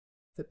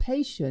For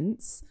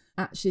patients,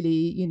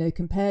 actually,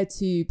 compared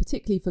to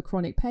particularly for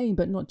chronic pain,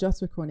 but not just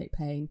for chronic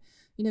pain,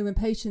 when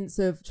patients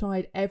have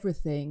tried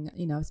everything,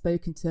 I've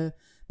spoken to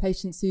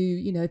patients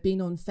who, have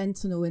been on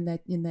fentanyl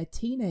in their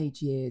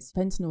teenage years.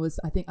 Fentanyl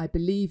I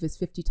believe is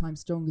 50 times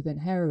stronger than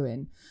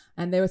heroin.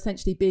 And they're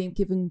essentially being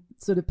given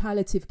sort of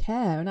palliative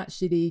care. And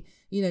actually,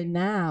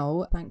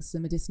 now, thanks to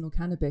medicinal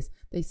cannabis,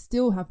 they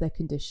still have their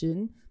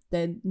condition.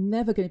 They're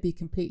never going to be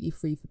completely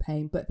free for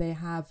pain, but they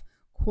have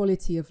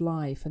quality of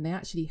life and they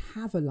actually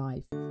have a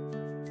life.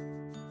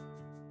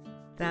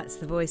 That's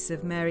the voice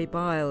of Mary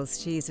Biles.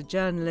 She's a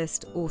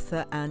journalist,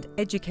 author and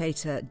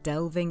educator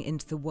delving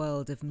into the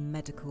world of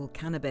medical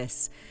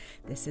cannabis.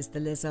 This is the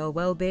Liz Earle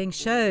Wellbeing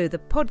Show, the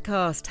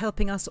podcast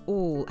helping us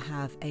all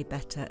have a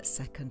better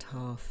second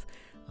half.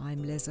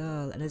 I'm Liz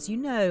Earle, and as you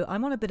know,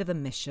 I'm on a bit of a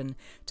mission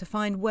to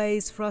find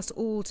ways for us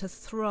all to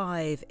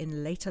thrive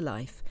in later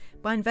life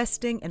by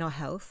investing in our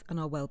health and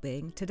our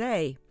well-being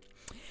today.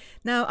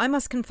 Now, I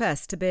must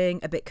confess to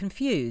being a bit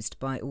confused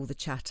by all the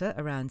chatter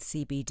around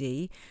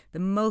CBD, the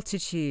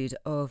multitude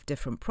of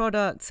different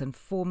products and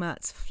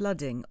formats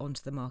flooding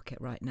onto the market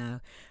right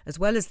now, as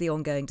well as the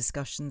ongoing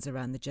discussions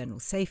around the general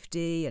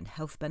safety and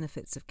health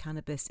benefits of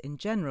cannabis in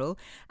general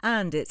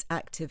and its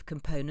active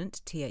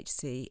component,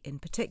 THC, in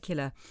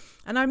particular.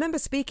 And I remember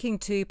speaking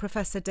to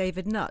Professor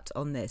David Nutt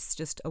on this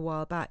just a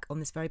while back on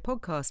this very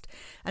podcast,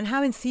 and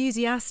how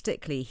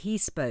enthusiastically he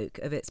spoke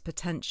of its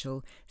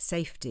potential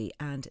safety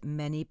and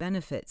many benefits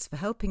for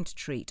helping to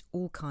treat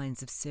all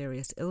kinds of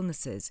serious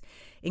illnesses,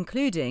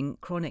 including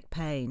chronic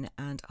pain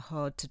and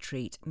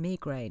hard-to-treat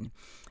migraine.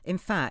 In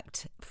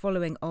fact,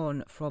 following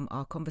on from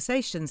our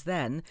conversations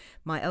then,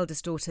 my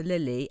eldest daughter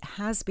Lily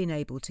has been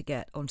able to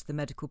get onto the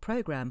medical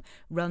programme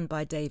run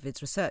by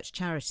David's research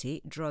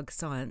charity,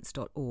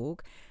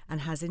 drugscience.org,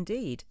 and has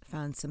indeed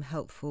found some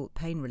helpful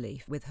pain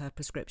relief with her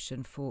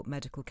prescription for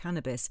medical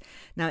cannabis.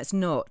 Now, it's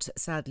not,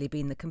 sadly,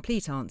 been the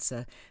complete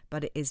answer,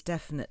 but it is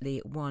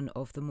definitely one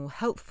of the more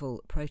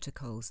helpful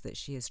protocols that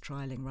she is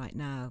trialling right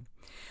now.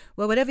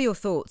 Well, whatever your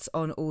thoughts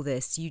on all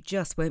this, you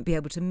just won't be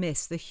able to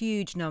miss the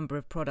huge number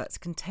of products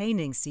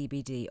containing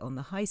CBD on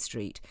the high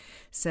street.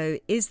 So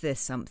is this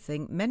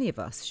something many of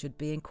us should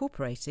be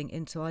incorporating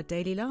into our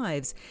daily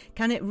lives?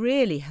 Can it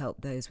really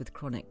help those with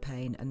chronic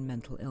pain and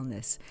mental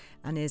illness?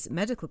 And is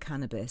medical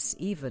cannabis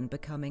even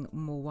becoming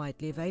more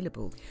widely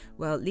available?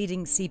 Well,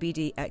 leading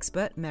CBD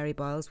expert Mary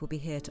Biles will be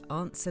here to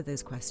answer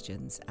those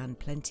questions and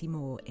plenty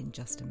more in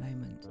just a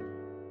moment.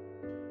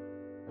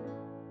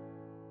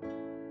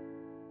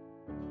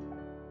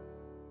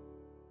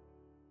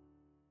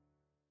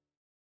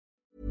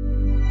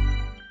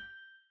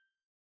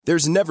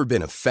 There's never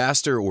been a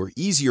faster or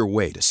easier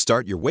way to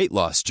start your weight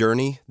loss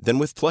journey than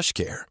with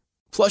PlushCare.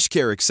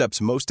 PlushCare accepts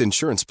most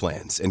insurance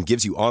plans and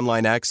gives you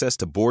online access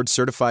to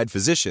board-certified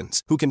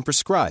physicians who can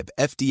prescribe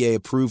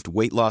FDA-approved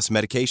weight loss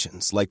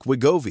medications like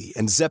Wegovy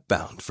and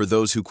Zepbound for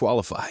those who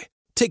qualify.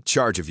 Take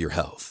charge of your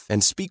health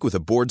and speak with a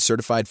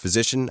board-certified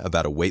physician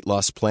about a weight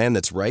loss plan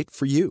that's right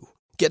for you.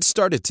 Get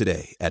started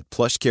today at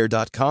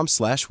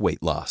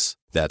plushcare.com/weight loss.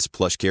 That's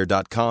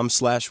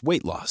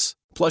plushcare.com/weight loss.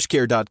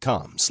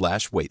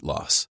 plushcare.com/weight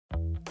loss.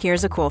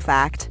 Here's a cool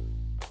fact.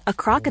 A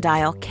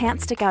crocodile can't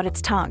stick out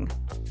its tongue.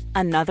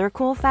 Another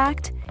cool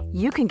fact,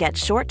 you can get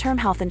short-term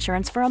health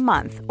insurance for a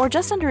month or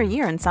just under a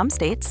year in some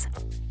states.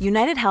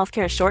 United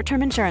Healthcare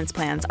short-term insurance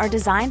plans are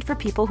designed for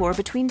people who are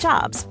between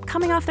jobs,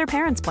 coming off their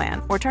parents'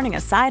 plan, or turning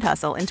a side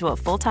hustle into a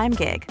full-time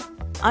gig.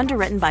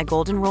 Underwritten by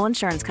Golden Rule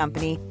Insurance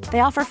Company,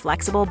 they offer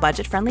flexible,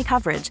 budget-friendly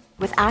coverage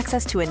with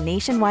access to a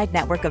nationwide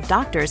network of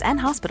doctors and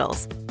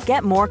hospitals.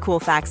 Get more cool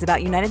facts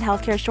about United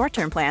Healthcare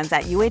short-term plans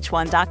at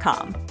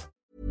uh1.com.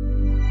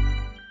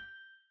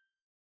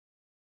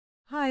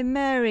 Hi,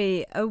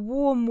 Mary. A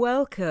warm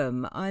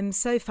welcome. I'm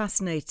so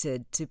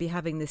fascinated to be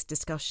having this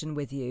discussion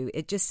with you.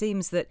 It just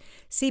seems that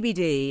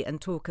CBD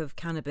and talk of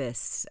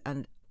cannabis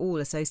and all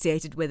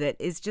associated with it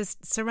is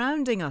just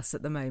surrounding us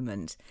at the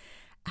moment.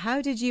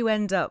 How did you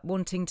end up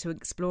wanting to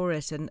explore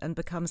it and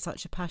become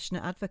such a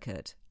passionate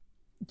advocate?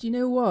 Do you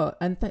know what?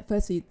 And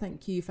firstly,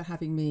 thank you for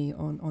having me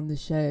on the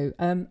show.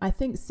 I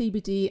think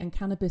CBD and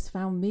cannabis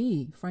found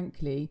me,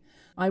 frankly.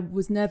 I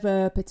was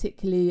never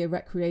particularly a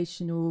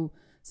recreational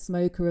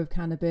smoker of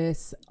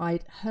cannabis.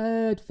 I'd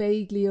heard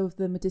vaguely of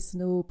the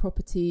medicinal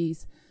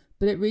properties,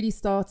 but it really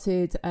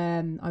started,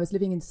 I was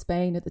living in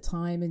Spain at the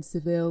time, in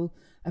Seville.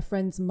 A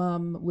friend's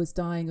mum was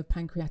dying of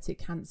pancreatic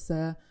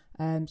cancer.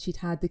 She'd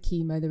had the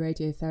chemo, the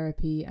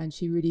radiotherapy, and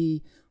she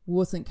really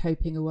wasn't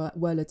coping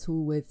well at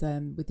all with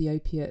the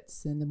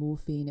opiates and the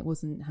morphine. It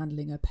wasn't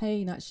handling her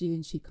pain, actually,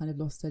 and she kind of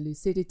lost her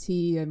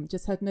lucidity and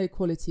just had no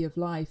quality of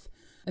life.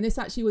 And this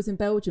actually was in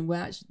Belgium,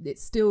 where actually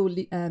it's still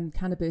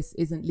cannabis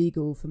isn't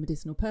legal for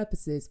medicinal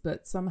purposes,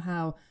 but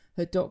somehow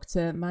her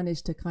doctor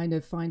managed to kind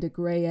of find a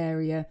grey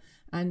area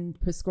and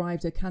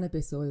prescribed her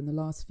cannabis oil in the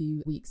last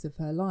few weeks of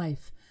her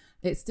life.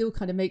 It still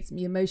kind of makes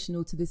me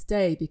emotional to this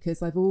day,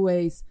 because I've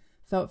always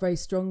felt very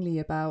strongly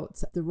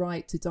about the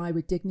right to die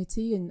with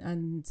dignity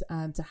and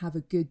to have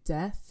a good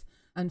death.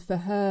 And for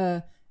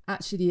her,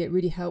 actually it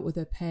really helped with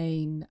her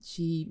pain.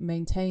 She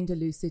maintained her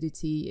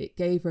lucidity. It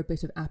gave her a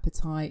bit of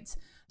appetite.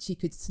 She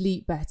could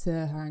sleep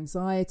better. Her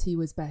anxiety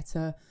was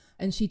better.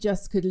 And she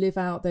just could live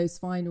out those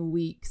final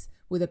weeks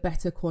with a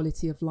better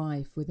quality of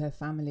life with her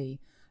family.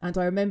 And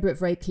I remember it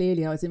very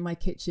clearly. I was in my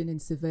kitchen in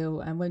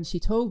Seville. And when she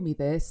told me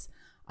this,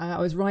 I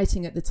was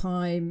writing at the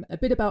time a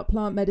bit about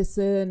plant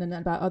medicine and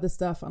about other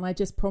stuff. And I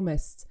just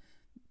promised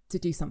to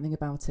do something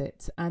about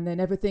it. And then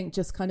everything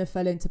just kind of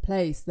fell into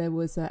place. There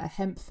was a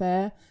hemp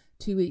fair.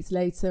 2 weeks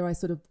later, I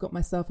sort of got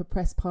myself a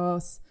press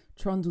pass,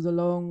 trundled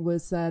along.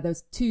 There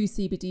was 2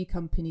 CBD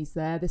companies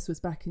there. This was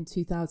back in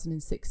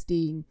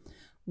 2016.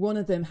 One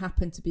of them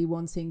happened to be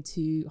wanting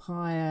to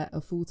hire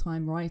a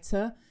full-time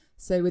writer.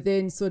 So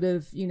within sort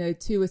of,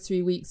 2 or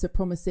 3 weeks of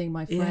promising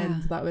my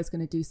friend that I was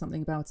going to do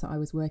something about it, I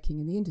was working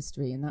in the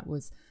industry. And that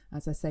was,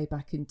 as I say,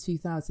 back in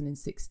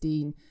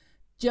 2016,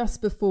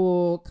 just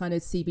before kind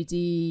of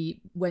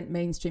CBD went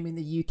mainstream in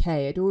the UK.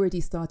 It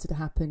already started to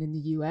happen in the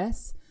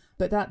US.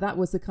 But that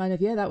was the kind of,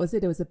 that was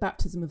it. It was a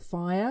baptism of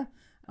fire.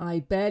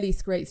 I barely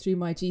scraped through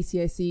my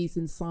GCSEs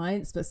in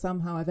science, but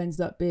somehow I've ended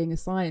up being a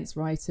science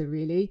writer,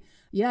 really.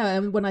 Yeah,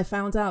 and when I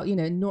found out,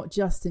 not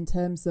just in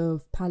terms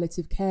of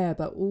palliative care,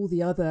 but all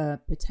the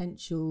other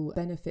potential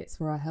benefits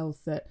for our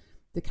health that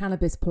the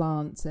cannabis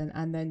plant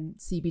and then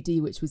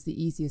CBD, which was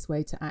the easiest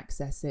way to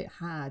access it,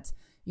 had,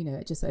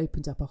 it just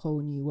opened up a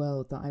whole new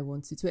world that I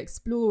wanted to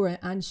explore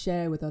and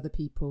share with other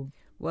people.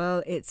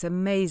 Well, it's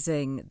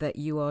amazing that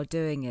you are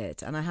doing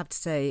it. And I have to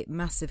say,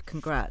 massive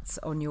congrats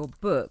on your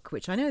book,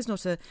 which I know is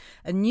not a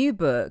new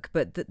book,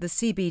 but the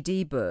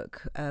CBD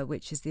book,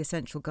 which is The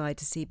Essential Guide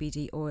to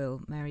CBD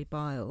Oil, Mary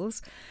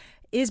Biles,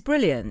 is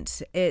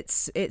brilliant.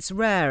 It's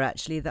rare,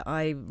 actually, that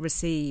I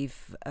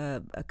receive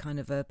a kind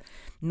of a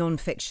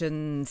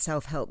non-fiction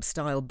self-help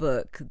style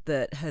book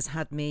that has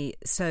had me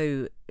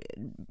so,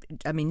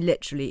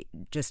 literally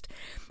just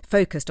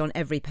focused on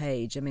every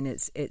page.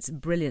 It's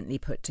brilliantly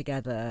put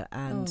together,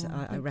 and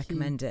I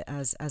recommend it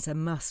as a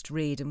must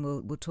read, and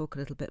we'll talk a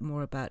little bit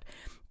more about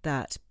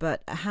that.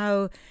 But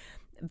how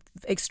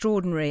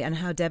extraordinary and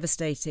how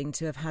devastating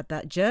to have had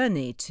that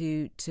journey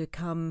to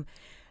come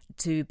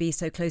to be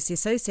so closely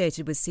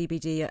associated with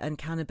CBD and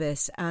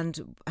cannabis,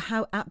 and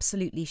how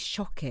absolutely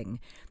shocking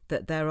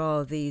that there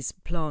are these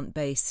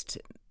plant-based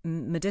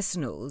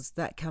medicinals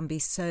that can be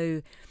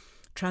so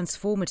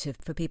transformative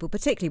for people,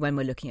 particularly when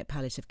we're looking at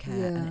palliative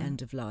care and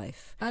end of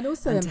life, and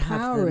also and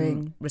empowering. To have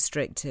them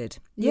restricted.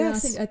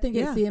 Yes, I think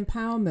it's the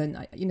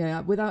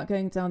empowerment. Without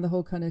going down the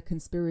whole kind of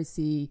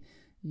conspiracy,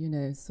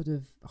 sort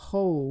of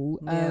hole.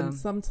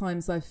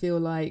 Sometimes I feel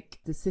like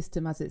the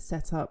system as it's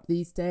set up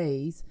these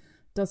days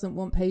doesn't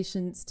want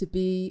patients to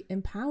be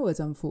empowered,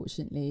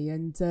 unfortunately.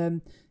 And,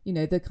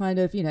 the kind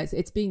of,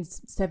 it's been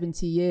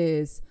 70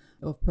 years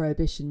of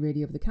prohibition,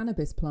 really, of the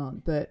cannabis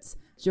plant, but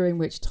during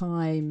which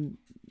time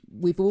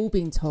we've all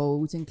been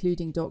told,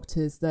 including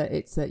doctors, that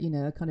it's a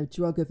kind of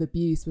drug of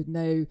abuse with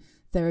no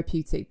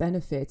therapeutic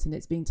benefit. And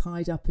it's been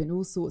tied up in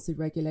all sorts of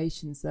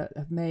regulations that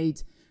have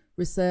made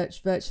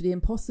research virtually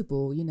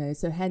impossible,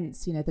 so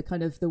hence, the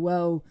kind of the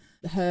well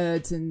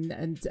heard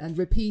and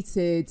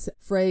repeated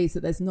phrase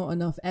that there's not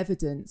enough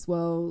evidence.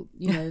 Well,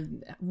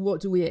 what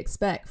do we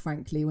expect,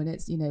 frankly, when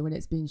it's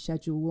been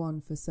Schedule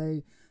 1 for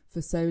so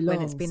long,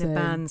 when it's been a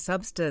banned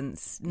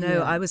substance?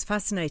 I was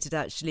fascinated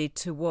actually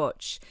to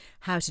watch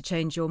How to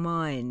Change Your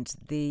Mind,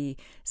 the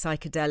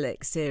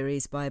psychedelic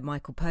series by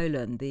Michael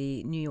Pollan,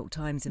 the New York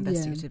Times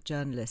investigative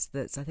journalist.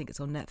 I think it's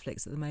on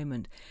Netflix at the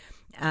moment.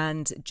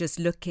 And just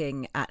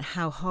looking at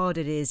how hard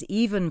it is,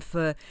 even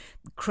for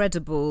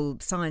credible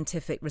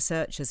scientific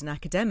researchers and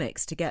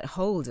academics, to get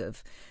hold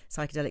of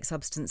psychedelic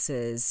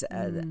substances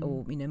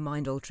or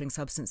mind-altering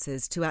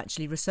substances, to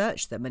actually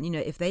research them. And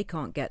if they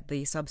can't get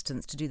the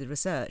substance to do the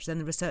research, then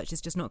the research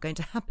is just not going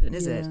to happen,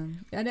 is it?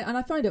 And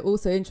I find it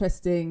also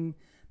interesting,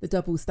 the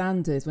double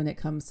standards when it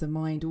comes to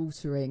mind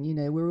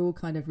altering. We're all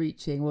kind of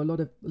reaching, or a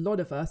lot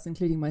of us,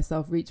 including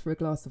myself, reach for a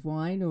glass of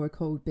wine or a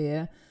cold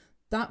beer.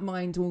 That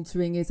mind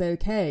altering is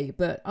okay,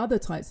 but other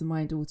types of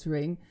mind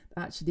altering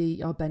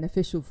actually are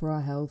beneficial for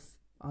our health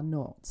are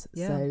not.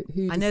 Yeah. So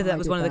I know that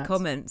was one of the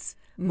comments.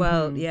 Mm-hmm.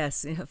 Well,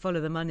 yes,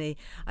 follow the money.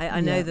 I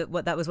know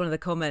that was one of the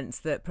comments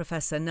that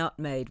Professor Nutt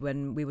made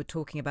when we were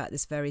talking about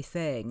this very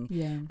thing.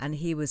 Yeah. And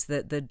he was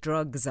the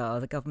drug czar,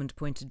 the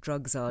government-appointed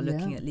drug czar,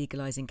 looking at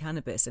legalising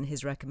cannabis, and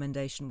his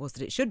recommendation was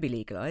that it should be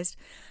legalised,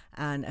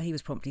 and he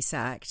was promptly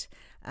sacked.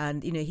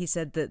 And, he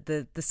said that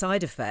the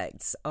side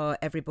effects are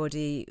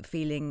everybody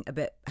feeling a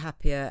bit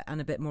happier and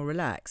a bit more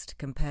relaxed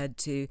compared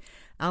to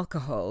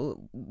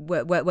alcohol,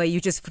 where you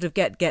just sort of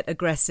get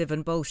aggressive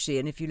and bolshy.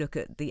 And if you look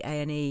at the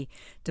A&E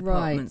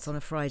departments on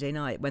a Friday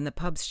night when the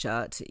pub's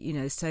shut,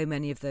 so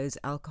many of those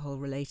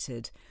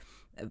alcohol-related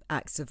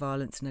acts of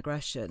violence and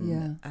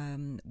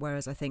aggression.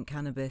 Whereas I think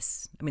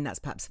cannabis, that's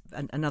perhaps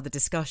another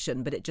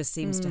discussion, but it just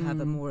seems to have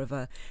a more of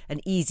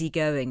an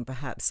easygoing,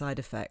 perhaps, side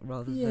effect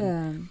rather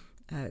than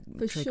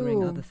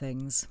triggering other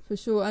things. For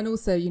sure. And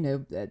also,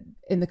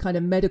 in the kind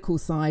of medical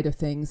side of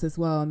things as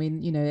well, I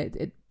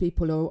mean,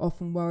 people are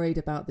often worried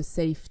about the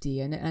safety,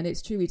 and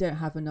it's true we don't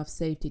have enough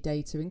safety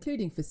data,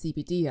 including for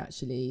CBD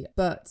actually,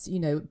 but,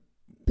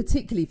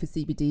 particularly for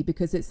CBD,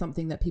 because it's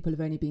something that people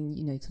have only been,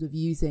 sort of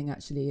using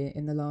actually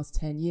in the last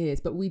 10 years.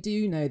 But we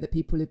do know that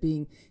people have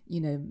been,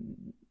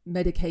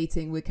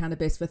 medicating with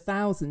cannabis for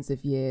thousands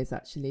of years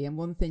actually. And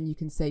one thing you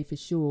can say for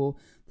sure,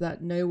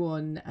 that no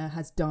one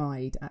has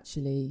died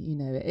actually.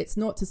 It's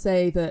not to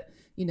say that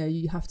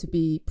you have to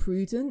be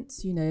prudent.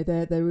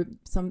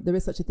 There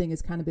is such a thing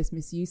as cannabis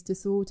misuse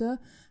disorder,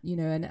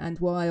 and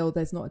while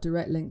there's not a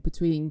direct link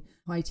between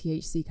high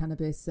THC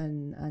cannabis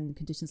and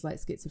conditions like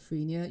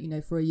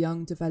schizophrenia, for a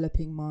young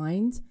developing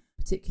mind,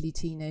 particularly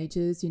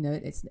teenagers,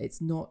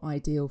 it's not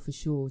ideal for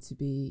sure to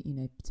be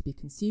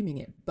consuming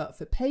it. But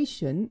for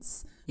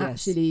patients, yes,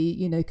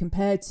 actually,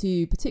 compared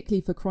to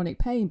particularly for chronic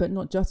pain, but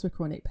not just for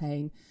chronic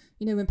pain,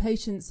 when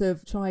patients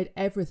have tried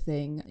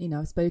everything,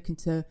 I've spoken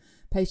to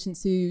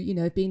patients who,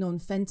 have been on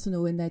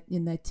fentanyl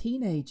in their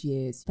teenage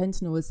years.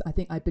 Fentanyl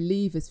I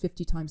believe is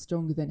 50 times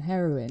stronger than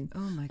heroin. Oh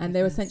my goodness. And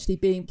they're essentially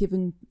being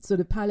given sort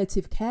of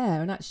palliative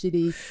care. And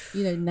actually,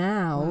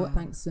 now, wow,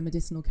 thanks to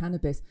medicinal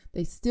cannabis,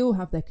 they still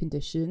have their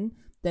condition.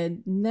 They're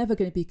never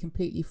going to be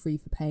completely free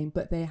for pain,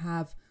 but they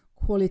have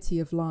quality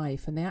of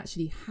life, and they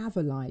actually have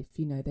a life.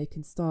 They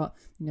can start,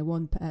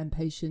 one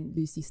patient,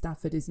 Lucy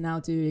Stafford, is now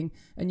doing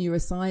a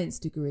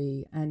neuroscience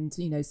degree and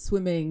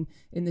swimming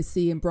in the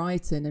sea in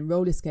Brighton and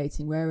roller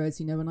skating, whereas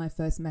when I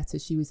first met her,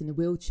 she was in a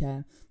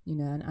wheelchair,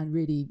 and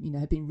really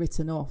had been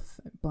written off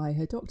by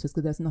her doctors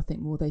because there's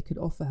nothing more they could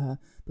offer her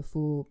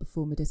before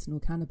medicinal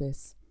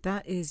cannabis.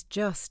 That is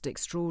just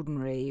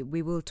extraordinary.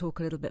 We will talk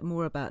a little bit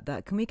more about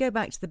that. Can we go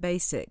back to the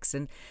basics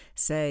and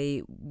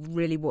say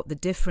really what the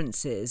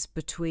difference is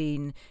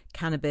between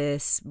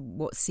cannabis,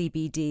 what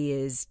CBD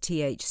is,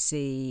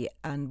 THC,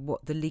 and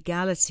what the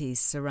legalities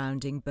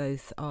surrounding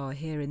both are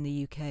here in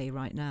the UK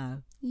right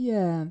now?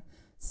 Yeah.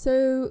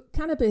 So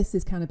cannabis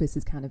is cannabis.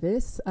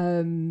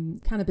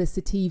 Cannabis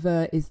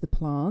sativa is the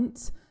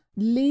plant.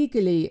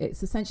 Legally,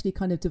 it's essentially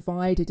kind of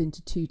divided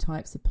into two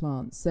types of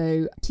plants.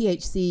 So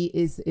THC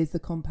is the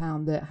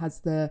compound that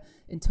has the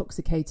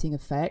intoxicating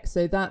effect.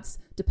 So that's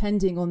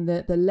depending on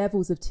the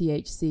levels of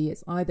THC.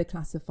 It's either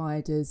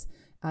classified as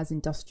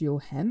industrial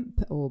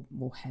hemp or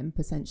more hemp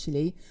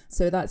essentially.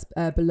 So that's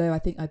below,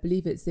 I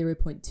believe it's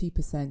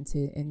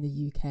 0.2% in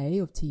the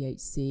UK of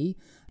THC.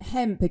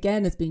 Hemp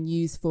again has been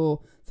used for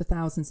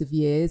thousands of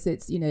years.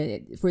 It's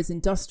for its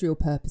industrial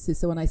purposes.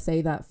 So when I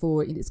say that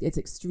it's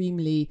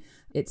extremely,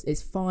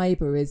 its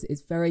fiber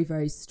is very,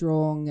 very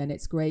strong, and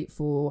it's great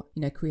for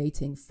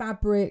creating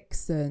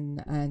fabrics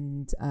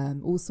and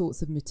all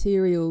sorts of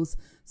materials.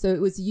 So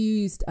it was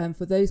used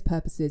for those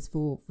purposes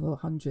for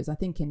hundreds. I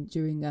think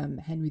during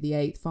Henry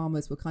VIII,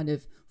 farmers were kind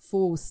of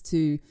forced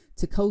to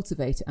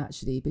cultivate it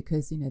actually,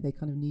 because they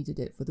kind of needed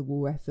it for the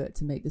war effort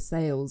to make the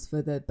sails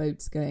for the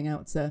boats going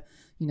out to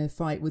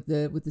fight with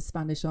the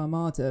Spanish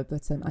Armada.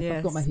 But yes,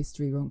 I've got my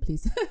history wrong.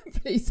 Please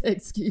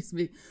excuse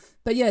me.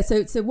 But yeah,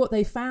 so what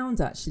they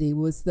found actually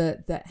was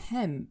that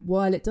hemp,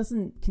 while it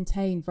doesn't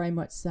contain very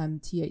much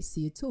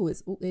THC at all,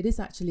 it is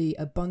actually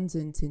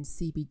abundant in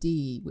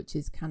CBD, which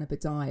is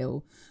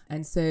cannabidiol.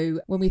 And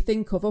so when we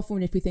think of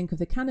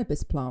the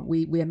cannabis plant,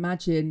 we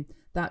imagine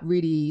that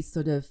really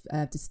sort of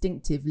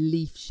distinctive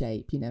leaf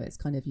shape. It's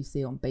kind of, you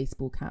see on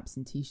baseball caps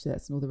and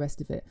t-shirts and all the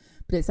rest of it.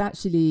 But it's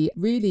actually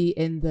really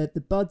in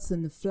the buds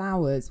and the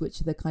flowers, which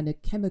are the kind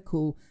of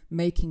chemical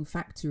making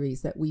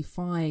factories that we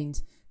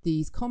find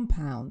these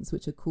compounds,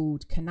 which are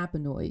called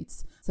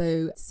cannabinoids.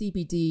 So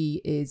CBD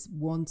is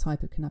one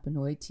type of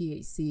cannabinoid,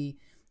 THC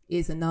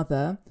is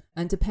another,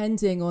 and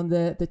depending on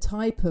the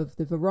type of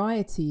the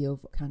variety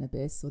of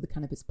cannabis or the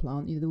cannabis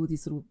plant,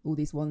 all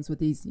these ones with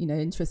these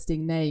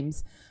interesting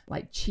names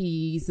like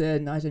cheese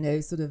and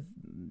sort of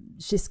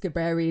shiska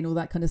berry and all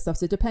that kind of stuff.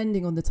 So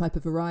depending on the type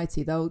of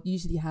variety, they'll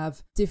usually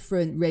have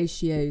different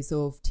ratios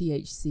of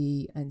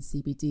THC and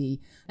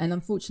CBD. And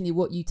unfortunately,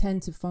 what you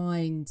tend to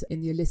find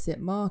in the illicit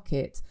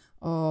market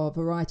are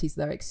varieties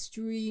that are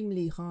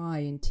extremely high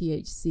in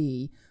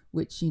THC,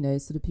 which,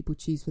 sort of people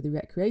choose for the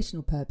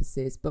recreational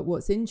purposes. But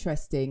what's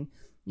interesting,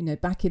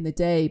 back in the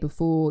day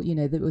before,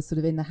 that was sort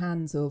of in the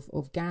hands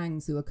of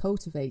gangs who are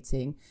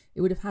cultivating,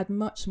 it would have had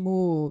much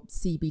more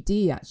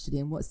CBD actually.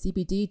 And what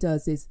CBD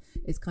does is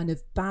kind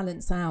of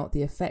balance out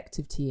the effect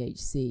of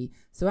THC.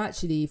 So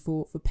actually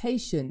for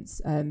patients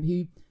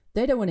who,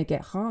 they don't want to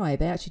get high,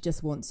 they actually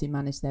just want to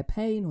manage their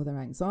pain or their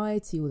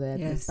anxiety or their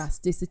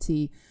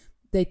spasticity.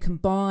 They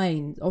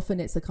combine, often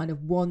it's a kind of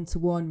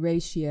 1-to-1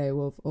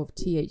 ratio of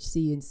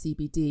THC and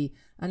CBD,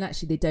 and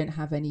actually they don't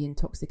have any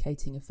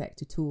intoxicating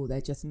effect at all.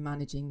 They're just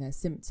managing their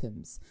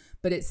symptoms.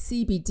 But it's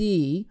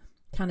CBD,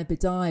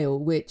 cannabidiol,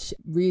 which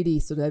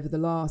really sort of over the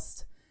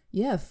last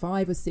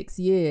 5 or 6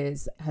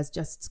 years has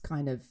just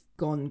kind of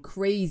gone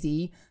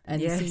crazy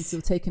and seems to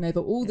have taken over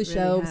all the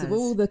shelves of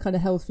all the kind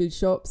of health food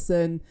shops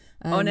and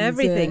on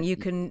everything. You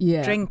can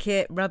drink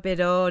it, rub it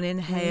on,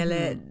 inhale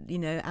it,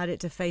 add it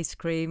to face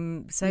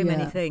cream, so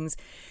many things.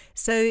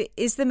 So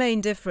is the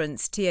main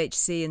difference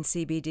THC and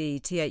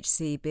CBD,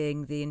 THC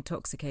being the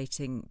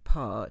intoxicating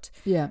part?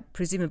 Yeah.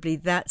 Presumably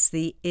that's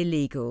the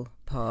illegal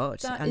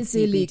part, and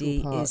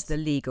CBD is the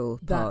legal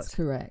part. That's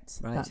correct.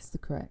 Right. That's the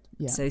correct.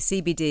 Yeah. So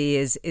CBD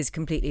is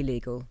completely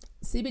legal.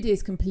 CBD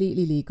is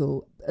completely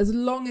legal as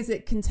long as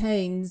it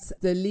contains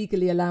the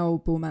legally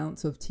allowable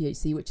amount of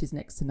THC, which is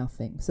next to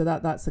nothing. So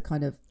that's a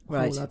kind of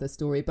whole other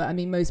story. But I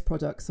mean, most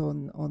products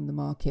on the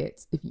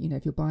market, if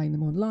you're buying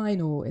them online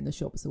or in the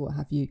shops or what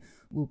have you,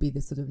 will be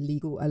the sort of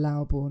legal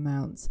allowable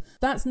amount.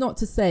 That's not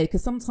to say,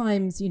 because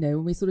sometimes,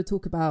 when we sort of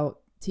talk about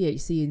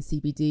THC and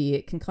CBD,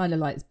 it can kind of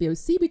like be,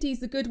 CBD is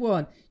the good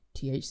one,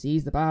 THC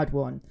is the bad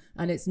one.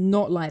 And it's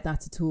not like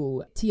that at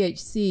all.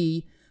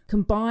 THC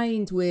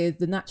combined with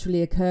the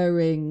naturally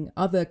occurring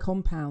other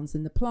compounds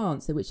in the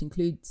plant, so which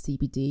include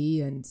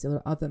CBD and sort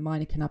of other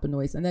minor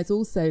cannabinoids. And there's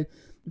also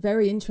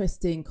very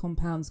interesting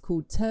compounds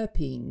called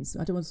terpenes.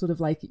 I don't want to sort of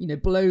like,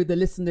 blow the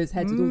listeners'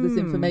 heads with all this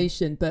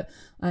information, but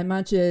I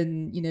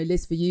imagine,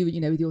 Liz, for you,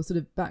 with your sort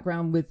of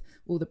background with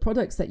all the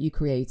products that you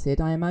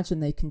created, I imagine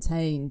they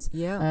contained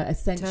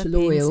essential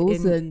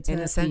oils and terpenes. In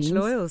essential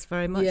oils,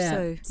 very much so.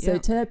 Yeah. So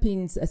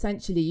terpenes,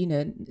 essentially,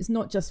 it's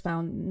not just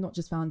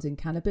found in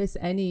cannabis.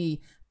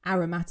 Any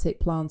aromatic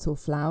plant or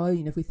flower,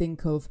 if we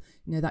think of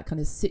that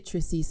kind of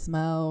citrusy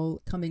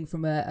smell coming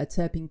from a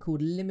terpene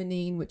called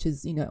limonene, which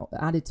is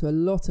added to a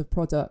lot of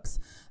products,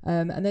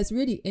 and there's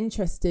really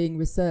interesting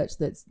research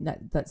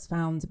that's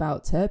found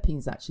about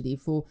terpenes actually.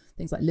 For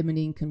things like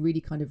limonene can really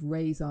kind of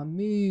raise our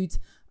mood.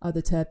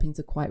 Other terpenes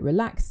are quite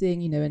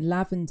relaxing. In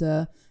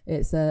lavender,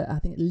 it's I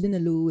think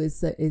linalool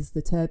is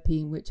the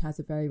terpene which has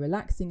a very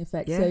relaxing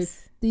effect. So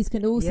these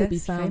can also be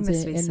found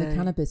in the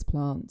cannabis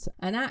plant.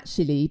 And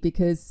actually,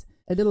 because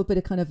a little bit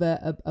of kind of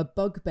a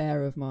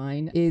bugbear of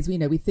mine is,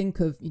 we think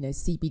of,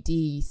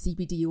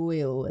 CBD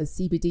oil as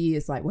CBD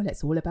is like, well,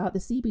 it's all about the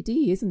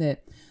CBD, isn't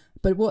it?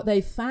 But what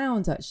they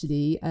found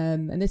actually,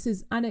 and this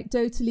is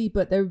anecdotally,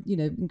 but there,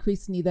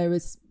 increasingly there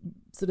is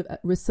sort of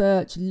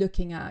research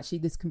looking at actually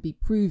this can be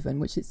proven,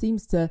 which it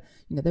seems to,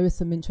 there is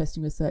some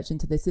interesting research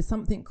into this. There's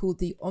something called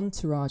the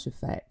entourage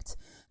effect.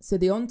 So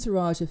the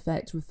entourage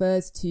effect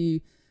refers to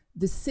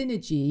the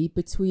synergy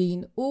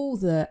between all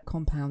the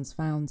compounds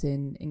found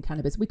in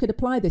cannabis. We could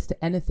apply this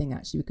to anything,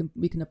 actually.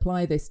 We can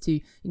apply this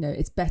to,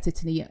 it's better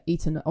to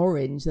eat an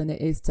orange than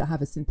it is to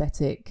have a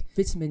synthetic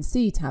vitamin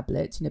C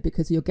tablet,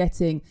 because you're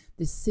getting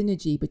this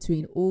synergy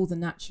between all the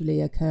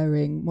naturally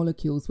occurring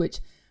molecules,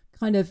 which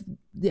kind of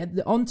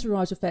the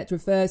entourage effect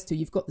refers to.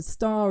 You've got the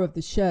star of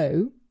the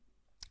show.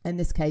 In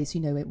this case,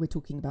 we're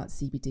talking about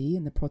CBD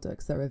and the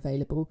products that are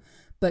available,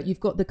 but you've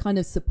got the kind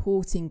of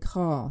supporting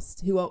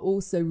cast who are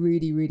also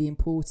really, really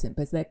important,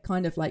 because they're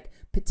kind of like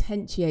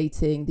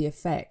potentiating the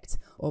effect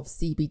of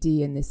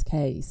CBD in this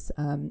case.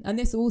 And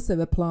this also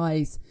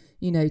applies,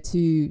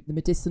 to the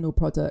medicinal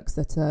products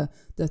that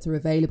are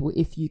available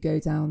if you go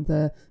down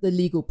the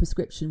legal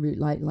prescription route,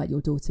 like your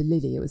daughter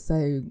Lily. It was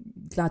so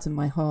gladdened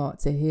my heart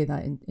to hear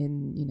that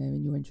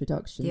in your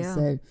introduction. Yeah.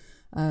 So.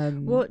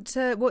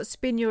 What's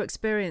been your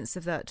experience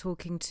of that,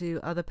 talking to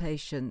other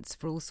patients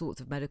for all sorts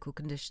of medical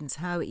conditions?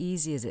 How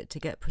easy is it to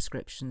get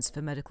prescriptions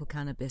for medical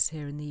cannabis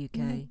here in the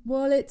UK?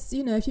 Well, it's,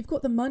 if you've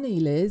got the money,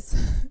 Liz,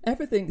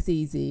 everything's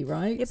easy,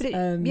 right?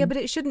 Yeah, but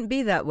it shouldn't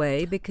be that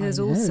way, because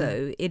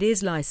also it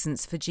is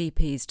licensed for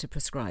GPs to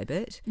prescribe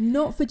it.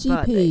 Not for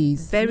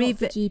GPs. Not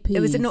for GPs.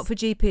 Was it not for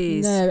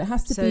GPs? No, it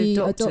has to be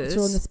doctors. A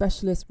doctor on the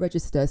specialist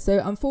register.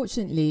 So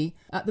unfortunately,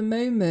 at the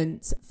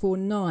moment, for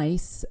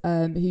NICE,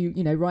 who,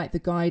 write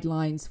the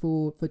guidelines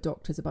for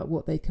doctors about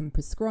what they can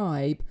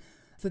prescribe,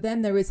 for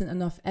them there isn't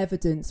enough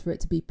evidence for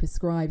it to be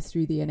prescribed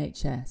through the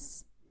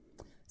NHS.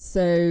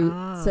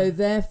 So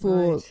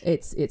therefore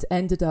it's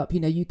ended up,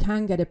 you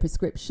can get a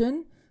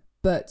prescription,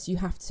 but you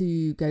have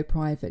to go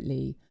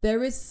privately.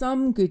 There is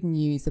some good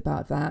news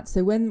about that.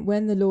 So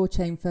when the law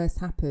change first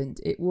happened,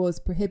 it was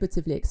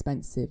prohibitively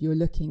expensive. You're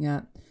looking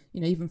at,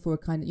 even for a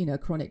kind of, a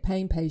chronic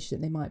pain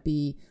patient, they might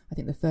be, I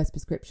think the first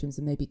prescriptions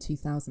are maybe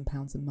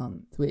 £2,000 a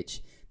month,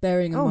 which,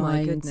 bearing in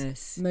mind,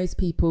 most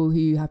people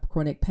who have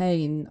chronic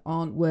pain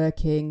aren't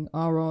working,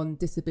 are on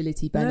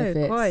disability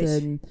benefits.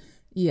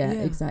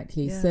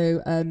 Exactly.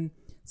 Yeah.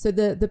 So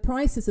the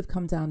prices have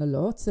come down a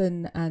lot,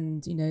 and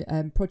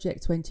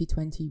Project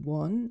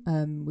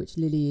 2021, which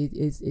Lily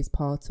is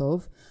part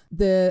of,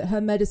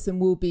 her medicine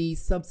will be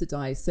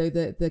subsidised. So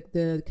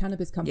the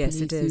cannabis companies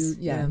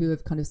who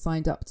have kind of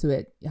signed up to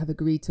it have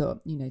agreed to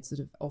sort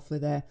of offer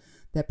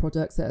their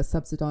products at a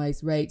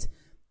subsidised rate.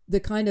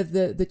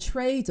 the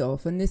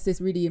trade-off, and this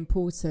is really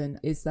important,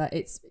 is that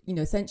it's,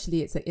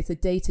 essentially it's a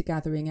data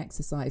gathering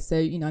exercise. So,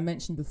 I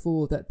mentioned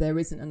before that there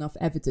isn't enough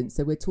evidence.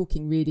 So we're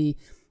talking really,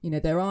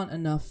 there aren't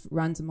enough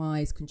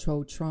randomized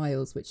controlled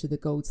trials, which are the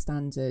gold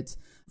standard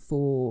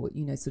for,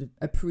 sort of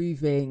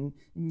approving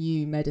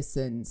new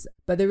medicines.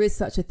 But there is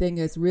such a thing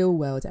as real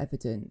world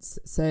evidence.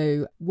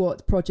 So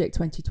what Project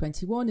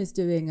 2021 is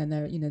doing, and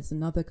there's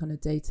another kind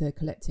of data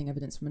collecting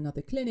evidence from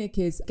another clinic,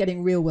 is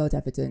getting real world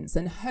evidence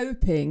and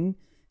hoping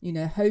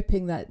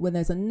that when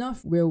there's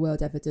enough real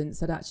world evidence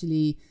that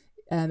actually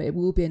it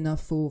will be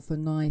enough for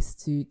NICE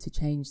to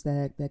change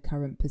their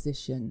current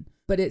position.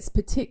 But it's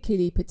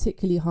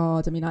particularly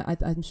hard. I mean,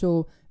 I'm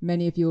sure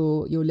many of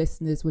your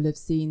listeners will have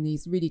seen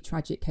these really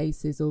tragic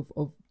cases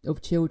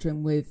of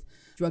children with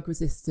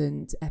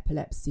drug-resistant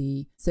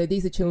epilepsy. So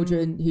these are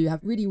children who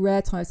have really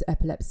rare types of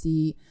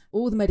epilepsy.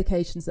 All the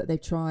medications that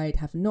they've tried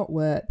have not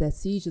worked. Their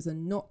seizures are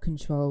not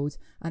controlled,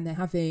 and they're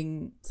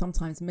having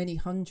sometimes many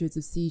hundreds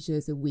of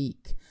seizures a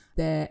week.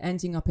 They're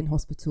ending up in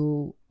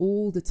hospital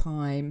all the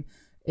time.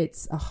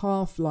 It's a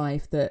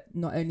half-life that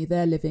not only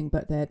they're living,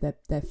 but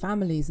their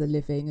families are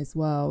living as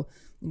well.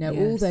 Yes.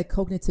 All their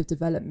cognitive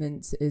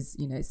development is,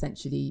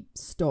 essentially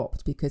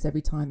stopped, because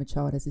every time a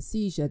child has a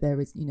seizure, there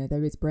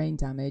is brain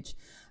damage.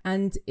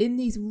 And in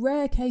these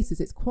rare cases,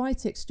 it's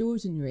quite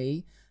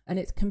extraordinary, and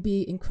it can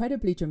be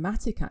incredibly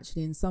dramatic,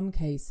 actually, in some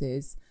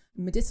cases.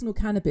 Medicinal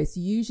cannabis,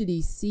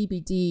 usually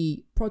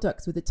CBD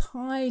products with a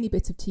tiny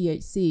bit of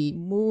THC,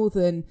 more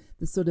than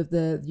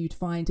you'd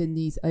find in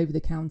these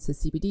over-the-counter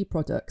CBD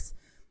products,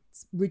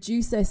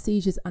 reduce their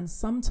seizures and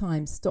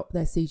sometimes stop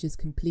their seizures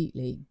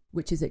completely,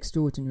 which is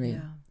extraordinary.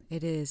 Yeah,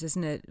 it is,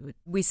 isn't it?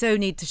 We so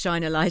need to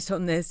shine a light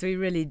on this. We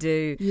really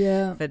do.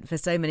 Yeah. For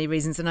so many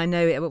reasons. And I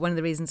know one of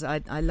the reasons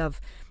I love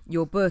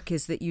your book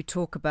is that you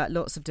talk about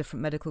lots of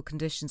different medical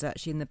conditions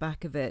actually in the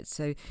back of it.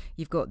 So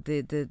you've got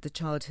the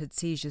childhood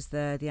seizures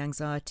there, the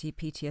anxiety,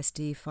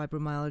 PTSD,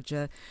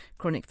 fibromyalgia,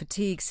 chronic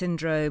fatigue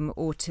syndrome,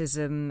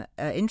 autism.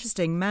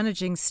 Interesting,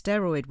 managing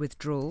steroid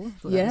withdrawal.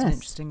 Well, that was an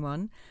interesting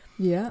one.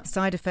 Yeah.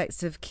 Side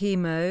effects of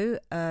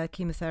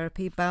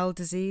chemotherapy, bowel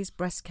disease,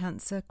 breast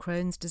cancer,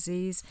 Crohn's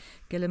disease,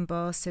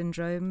 Guillain-Barré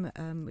syndrome,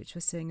 which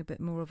we're seeing a bit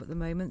more of at the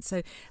moment.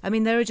 So, I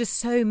mean, there are just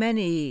so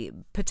many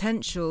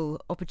potential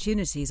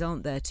opportunities,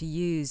 aren't there, to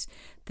use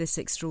this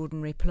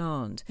extraordinary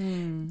plant.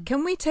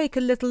 Can we take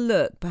a little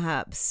look,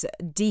 perhaps,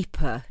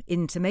 deeper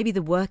into maybe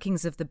the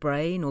workings of the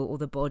brain or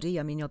the body?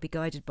 I mean, I'll be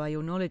guided by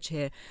your knowledge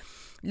here.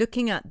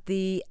 Looking at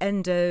the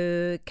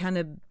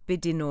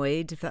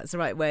endocannabinoid, if that's the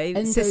right way,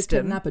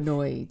 system.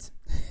 Endocannabinoid.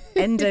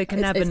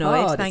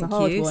 Endocannabinoid, thank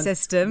you,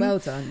 system. Well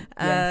done.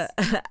 Yes.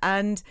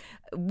 And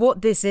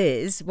what this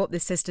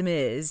system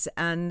is,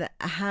 and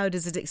how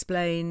does it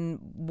explain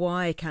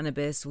why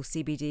cannabis or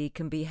CBD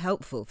can be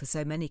helpful for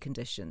so many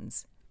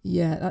conditions?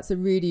 Yeah, that's a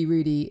really,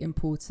 really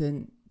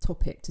important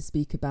topic to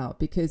speak about,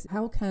 because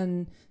how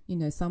can,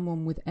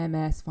 someone with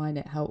MS find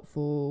it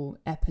helpful,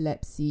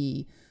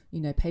 epilepsy,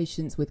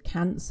 patients with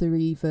cancer,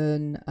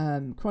 even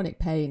chronic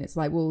pain? It's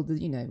like, well,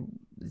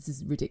 this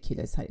is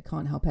ridiculous. It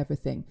can't help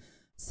everything.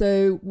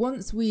 So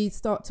once we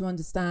start to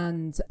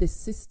understand this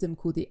system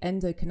called the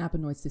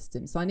endocannabinoid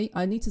system, so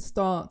I need to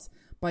start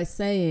by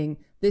saying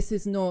this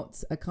is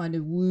not a kind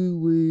of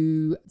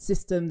woo-woo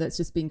system that's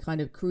just been kind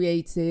of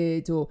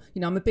created, or,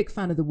 I'm a big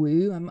fan of the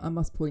woo, I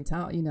must point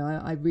out,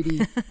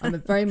 I'm a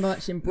very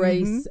much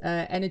embrace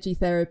energy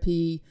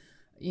therapy,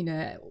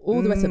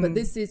 all the rest of it. But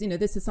this is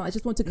something, I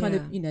just want to kind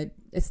of,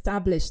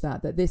 establish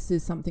that this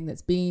is something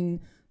that's been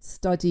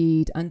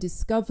studied and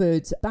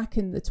discovered back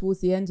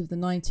towards the end of the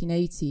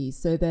 1980s.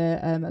 So there,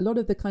 a lot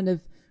of the kind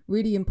of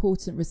really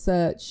important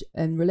research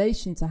in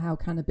relation to how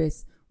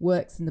cannabis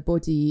works in the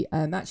body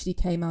actually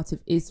came out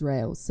of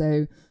Israel.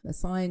 So a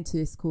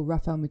scientist called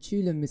Raphael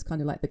Mechoulam is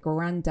kind of like the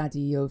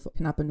granddaddy of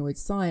cannabinoid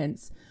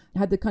science,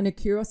 had the kind of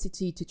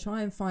curiosity to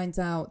try and find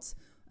out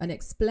and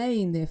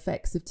explain the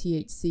effects of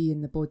THC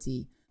in the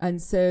body.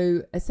 And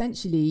so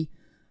essentially,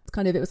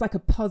 it was like a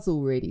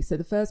puzzle, really. So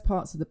the first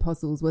parts of the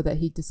puzzles were that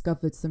he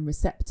discovered some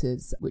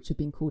receptors, which have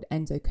been called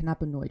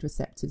endocannabinoid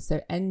receptors.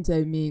 So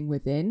endo meaning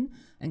within,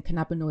 and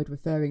cannabinoid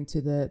referring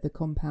to the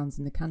compounds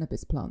in the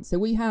cannabis plant. So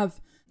we have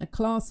a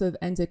class of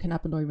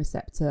endocannabinoid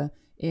receptor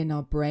in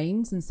our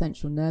brains and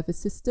central nervous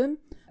system,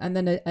 and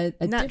then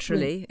a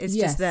naturally it's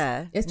just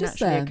there, it's just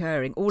naturally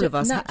occurring. All of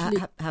us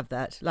have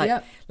that,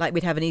 like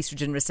we'd have an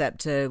estrogen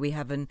receptor, we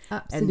have an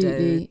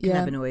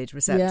endocannabinoid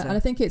receptor. And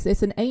I think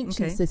it's an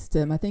ancient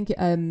system. I think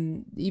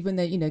even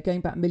though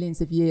going back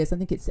millions of years, I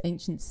think it's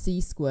ancient sea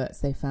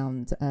squirts they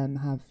found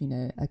have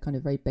a kind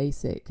of very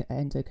basic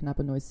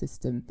endocannabinoid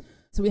system.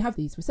 So we have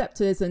these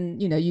receptors, and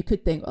you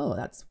could think, oh,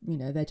 that's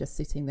they're just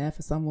sitting there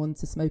for someone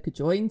to smoke a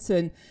joint,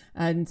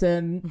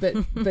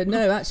 but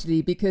no,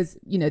 actually, because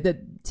the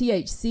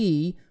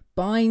THC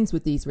binds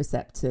with these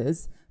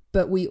receptors,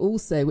 but we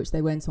also, which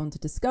they went on to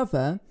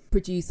discover,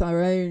 produce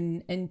our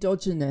own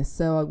endogenous.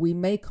 So we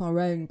make our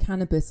own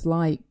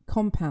cannabis-like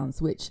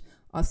compounds, which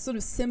are sort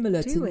of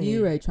similar to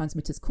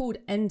neurotransmitters called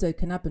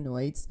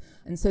endocannabinoids.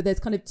 And so there's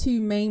kind of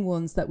two main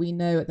ones that we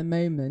know at the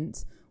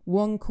moment.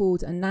 One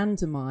called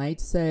anandamide.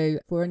 So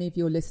for any of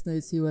your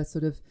listeners who are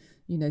sort of,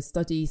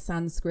 study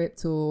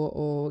Sanskrit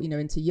or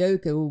into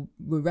yoga will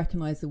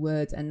recognize the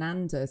word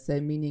ananda, so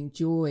meaning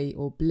joy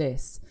or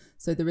bliss.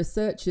 So the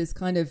researchers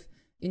kind of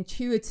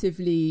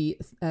intuitively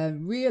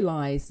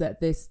realized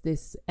that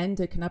this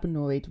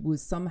endocannabinoid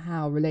was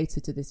somehow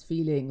related to this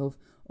feeling of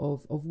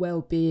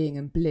well-being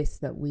and bliss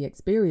that we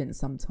experience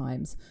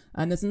sometimes.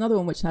 And there's another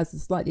one which has a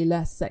slightly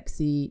less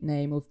sexy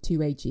name of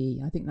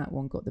 2AG. I think that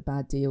one got the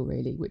bad deal,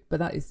 really. But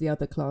that is the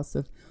other class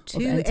of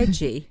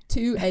 2AG.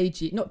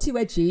 2AG, not too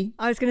edgy.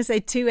 I was going to say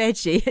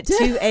 2AG.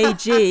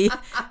 2AG.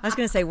 I was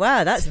going to say,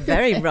 wow, that's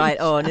very right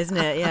on, isn't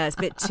it? Yeah, it's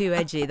a bit too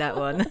edgy, that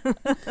one.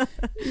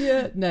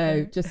 Yeah,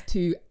 no, just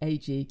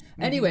 2AG.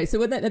 Anyway,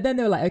 so then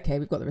they were like, okay,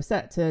 we've got the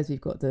receptors, we've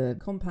got the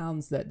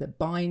compounds that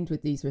bind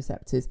with these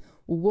receptors.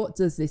 Well, what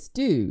does this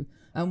do?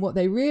 And what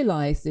they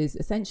realized is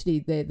essentially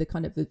the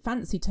kind of the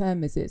fancy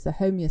term is it's a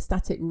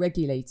homeostatic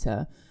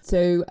regulator.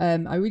 So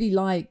I really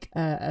like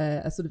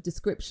a sort of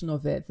description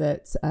of it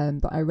that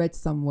I read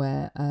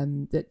somewhere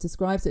that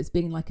describes it as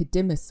being like a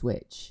dimmer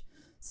switch.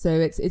 So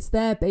it's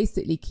there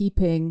basically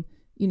keeping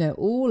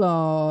all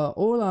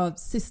our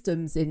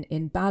systems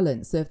in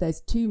balance. So if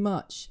there's too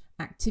much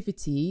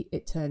activity,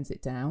 it turns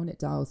it down, it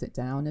dials it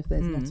down. If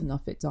there's not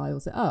enough, it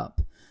dials it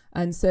up.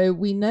 And so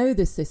we know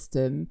the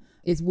system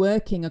is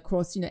working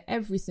across,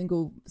 every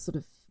single sort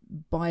of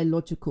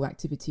biological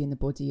activity in the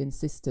body and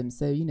system.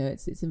 So,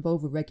 it's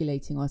involved with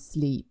regulating our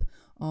sleep,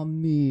 our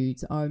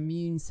mood, our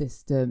immune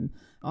system,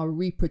 our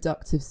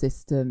reproductive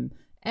system,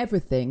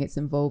 everything it's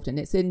involved in.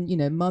 It's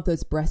in,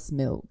 mother's breast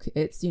milk.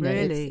 It's,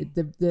 really? it's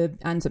the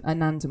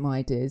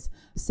anandamide is.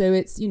 So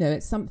it's,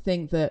 it's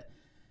something that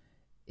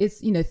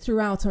it's,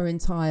 throughout our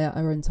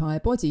entire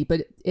body,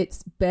 but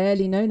it's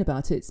barely known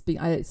about. It's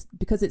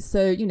because it's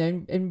so,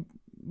 in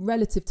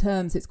relative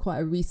terms, it's quite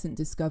a recent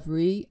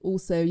discovery.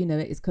 Also,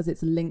 it's because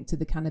it's linked to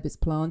the cannabis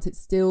plant. It's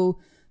still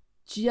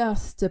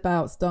just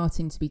about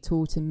starting to be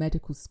taught in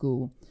medical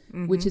school,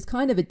 which is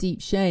kind of a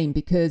deep shame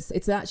because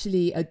it's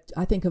actually,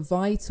 I think, a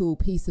vital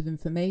piece of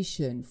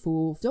information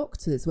for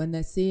doctors when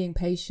they're seeing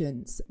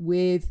patients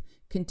with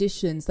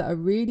conditions that are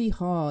really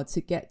hard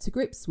to get to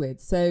grips with.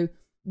 So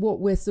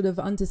what we're sort of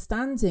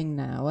understanding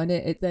now, and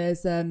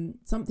there's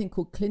something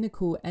called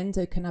clinical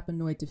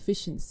endocannabinoid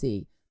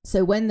deficiency.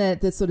 So when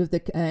the sort of the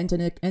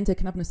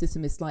endocannabinoid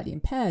system is slightly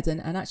impaired, and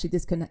actually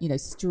this can,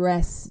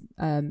 stress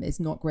is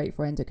not great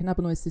for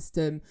endocannabinoid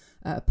system,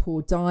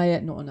 poor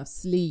diet, not enough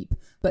sleep.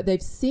 But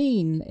they've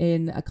seen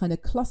in a kind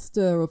of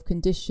cluster of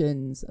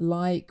conditions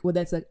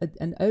there's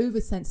an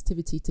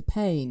oversensitivity to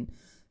pain,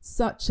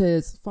 such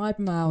as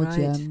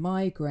fibromyalgia,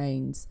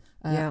 migraines,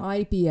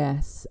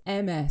 IBS,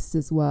 MS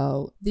as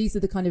well. These are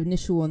the kind of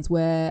initial ones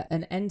where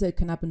an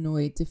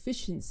endocannabinoid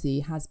deficiency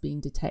has been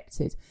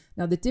detected.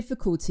 Now, the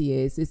difficulty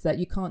is that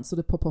you can't sort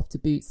of pop off to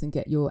Boots and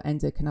get your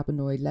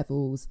endocannabinoid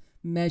levels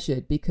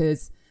measured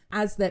because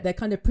as they're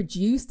kind of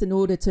produced in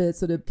order to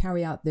sort of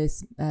carry out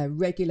this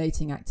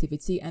regulating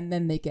activity, and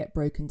then they get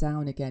broken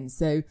down again.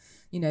 So,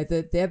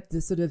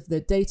 the sort of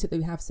the data that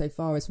we have so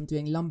far is from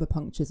doing lumbar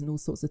punctures and all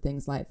sorts of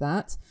things like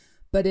that.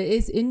 But it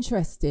is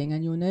interesting,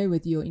 and you'll know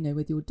with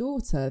your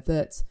daughter,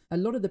 that a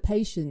lot of the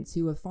patients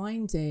who are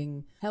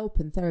finding help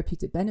and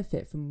therapeutic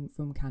benefit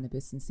from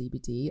cannabis and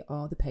CBD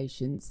are the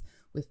patients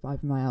with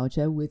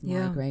fibromyalgia, with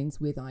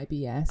migraines, with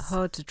IBS.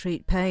 Hard to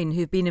treat pain,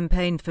 who've been in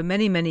pain for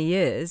many, many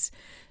years,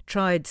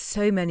 tried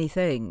so many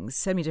things,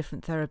 so many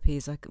different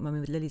therapies.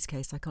 With Lily's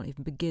case, I can't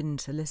even begin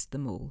to list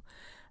them all.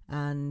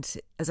 And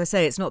as I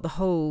say, it's not the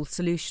whole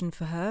solution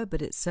for her,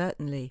 but it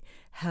certainly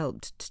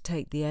helped to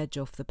take the edge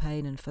off the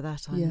pain. And for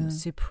that, I'm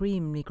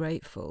supremely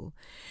grateful.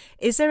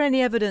 Is there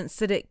any evidence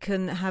that it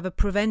can have a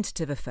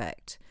preventative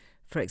effect,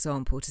 for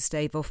example, to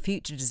stave off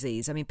future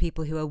disease? I mean,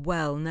 people who are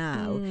well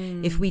now,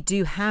 if we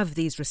do have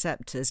these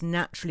receptors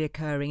naturally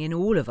occurring in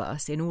all of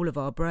us, in all of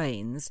our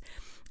brains,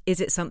 is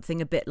it something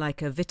a bit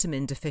like a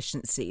vitamin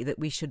deficiency that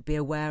we should be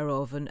aware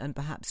of and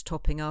perhaps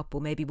topping up,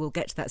 or maybe we'll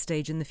get to that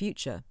stage in the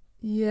future?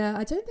 Yeah,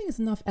 I don't think there's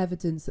enough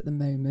evidence at the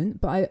moment,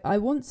 but I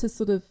want to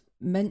sort of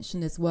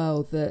mention as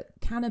well that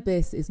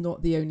cannabis is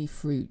not the only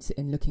fruit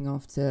in looking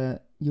after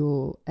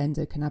your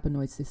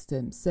endocannabinoid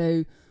system.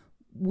 So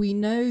we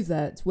know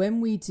that when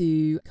we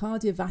do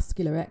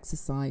cardiovascular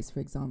exercise,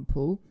 for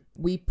example,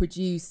 we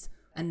produce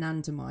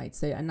anandamide.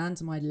 So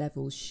anandamide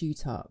levels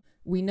shoot up.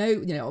 We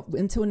know,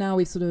 until now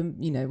we've sort of,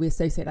 we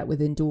associate that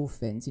with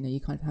endorphins. You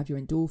kind of have your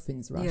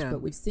endorphins rush,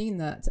 but we've seen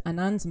that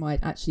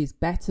anandamide actually is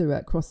better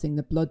at crossing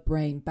the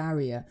blood-brain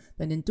barrier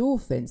than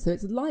endorphins. So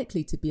it's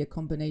likely to be a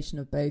combination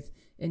of both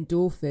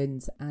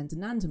endorphins and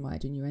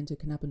anandamide in your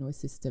endocannabinoid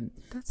system.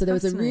 So there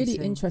was a really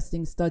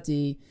interesting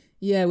study,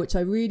 which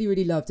I really,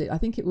 really loved it. I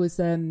think it was,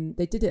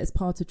 they did it as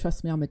part of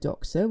Trust Me, I'm a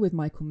Doctor with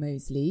Michael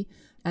Mosley.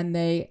 And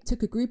they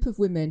took a group of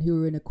women who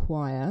were in a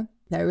choir.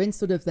 they're in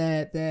sort of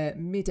their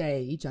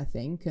mid-age, I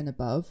think, and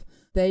above.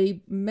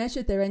 They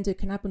measured their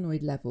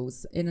endocannabinoid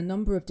levels in a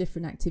number of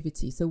different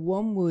activities. So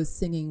one was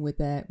singing with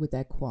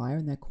their choir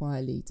and their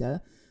choir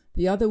leader.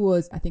 The other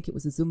was, I think it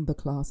was a Zumba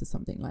class or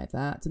something like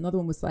that. Another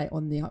one was like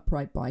on the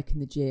upright bike in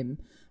the gym.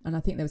 And I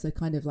think there was a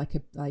kind of like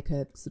a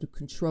sort of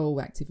control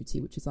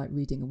activity, which was like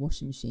reading a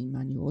washing machine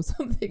manual or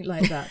something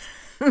like that.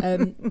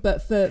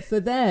 But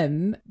for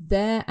them,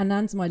 their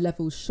anandamide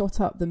levels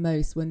shot up the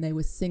most when they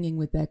were singing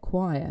with their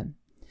choir.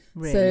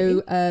 Really?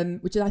 So,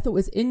 which I thought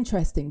was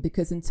interesting,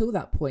 because until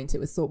that point, it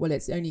was thought, well,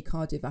 it's only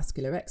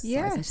cardiovascular exercise.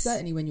 Yes. And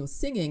certainly when you're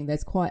singing,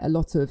 there's quite a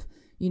lot of,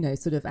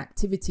 sort of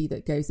activity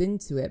that goes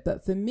into it.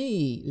 But for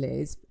me,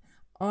 Liz,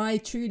 I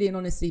truly and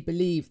honestly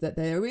believe that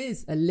there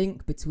is a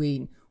link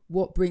between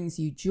what brings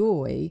you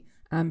joy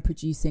and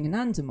producing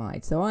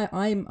anandamide. So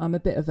I'm a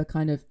bit of a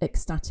kind of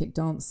ecstatic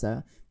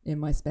dancer in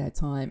my spare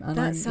time. And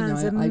that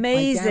sounds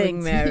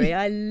amazing, Mary.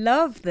 I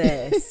love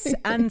this.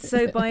 And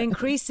so by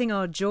increasing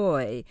our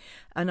joy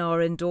and our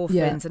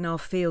endorphins and our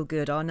feel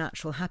good, our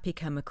natural happy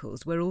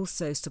chemicals, we're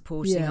also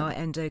supporting our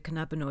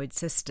endocannabinoid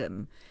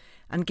system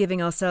and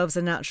giving ourselves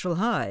a natural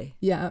high.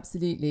 Yeah,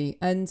 absolutely.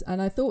 And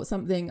I thought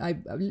something,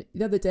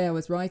 the other day I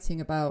was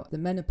writing about the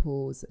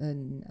menopause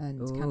and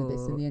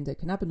cannabis and the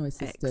endocannabinoid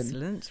system.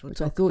 Excellent.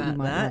 Which I thought you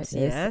might like this.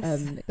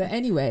 Yes. But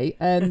anyway,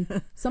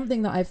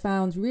 something that I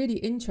found really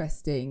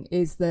interesting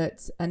is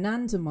that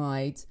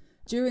anandamide,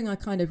 during our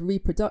kind of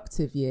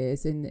reproductive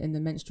years in the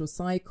menstrual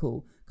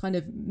cycle, kind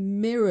of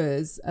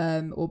mirrors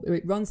or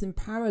it runs in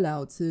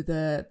parallel to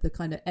the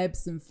kind of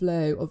ebbs and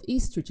flow of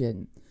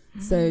estrogen.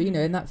 So,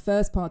 in that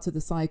first part of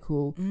the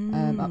cycle,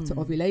 up to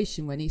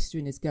ovulation, when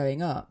estrogen is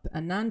going up,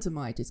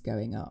 anandamide is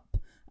going up.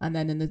 And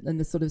then in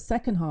the sort of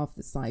second half of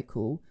the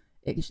cycle,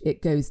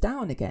 it goes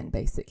down again,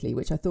 basically,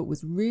 which I thought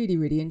was really,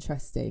 really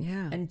interesting.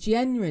 Yeah. And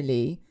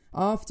generally,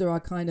 after our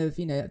kind of,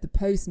 the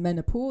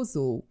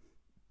post-menopausal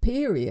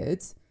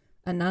period,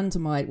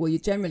 anandamide, well, your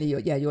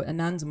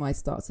anandamide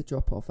starts to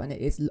drop off, and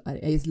it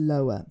is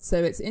lower.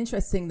 So it's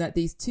interesting that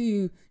these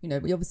two,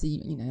 we obviously,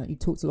 you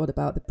talked a lot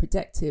about the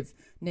protective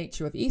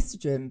nature of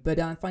estrogen, but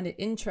I find it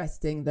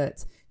interesting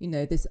that,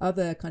 this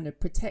other kind of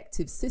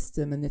protective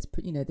system and this,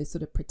 this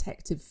sort of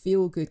protective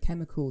feel-good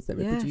chemicals that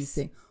we're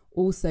producing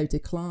also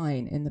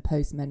decline in the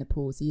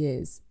post-menopause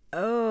years.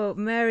 Oh,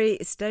 Mary,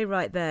 stay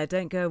right there.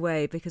 Don't go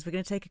away, because we're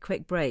going to take a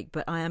quick break.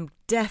 But I am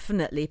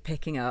definitely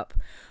picking up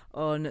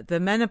on the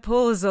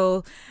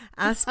menopausal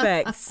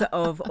aspects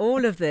of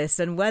all of this,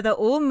 and whether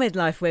all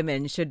midlife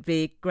women should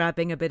be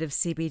grabbing a bit of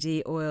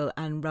CBD oil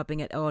and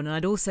rubbing it on. And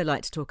I'd also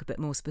like to talk a bit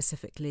more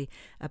specifically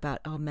about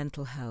our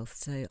mental health.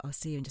 So I'll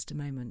see you in just a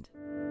moment.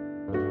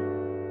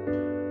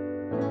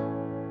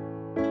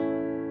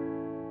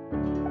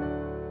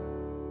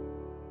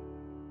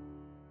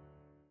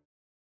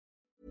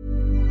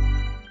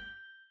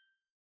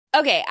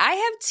 Okay, I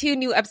have two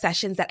new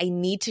obsessions that I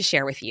need to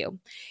share with you.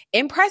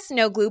 Impress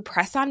No Glue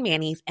Press-On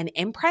Manis and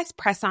Impress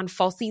Press-On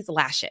Falsies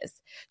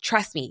Lashes.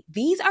 Trust me,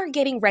 these are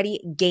getting ready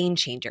game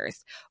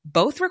changers.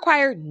 Both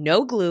require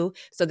no glue,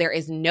 so there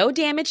is no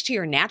damage to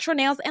your natural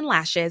nails and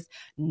lashes,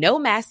 no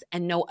mess,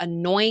 and no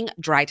annoying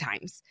dry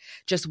times.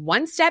 Just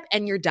one step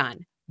and you're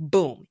done.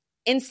 Boom.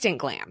 Instant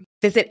glam.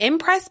 Visit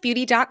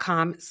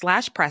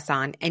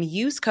impressbeauty.com/presson and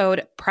use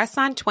code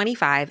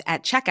PRESSON25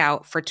 at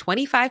checkout for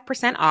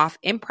 25% off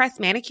Impress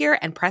Manicure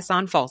and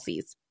Press-On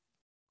Falsies.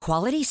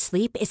 Quality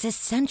sleep is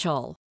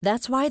essential.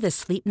 That's why the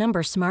Sleep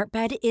Number Smart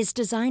Bed is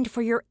designed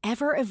for your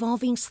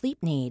ever-evolving sleep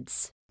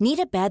needs. Need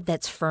a bed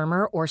that's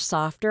firmer or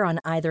softer on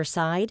either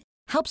side?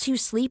 Helps you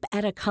sleep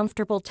at a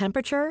comfortable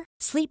temperature?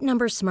 Sleep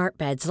Number Smart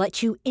Beds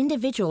let you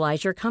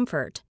individualize your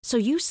comfort, so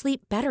you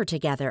sleep better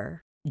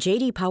together.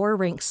 J.D. Power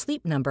ranks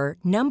Sleep Number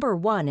number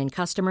 1 in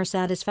customer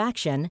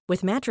satisfaction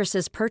with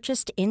mattresses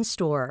purchased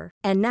in-store.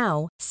 And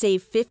now,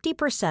 save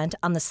 50%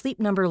 on the Sleep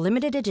Number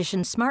Limited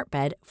Edition Smart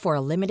Bed for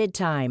a limited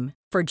time.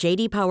 For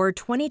J.D. Power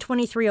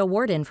 2023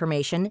 award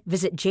information,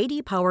 visit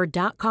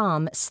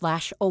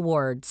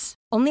jdpower.com/awards.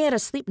 Only at a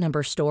Sleep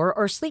Number store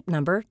or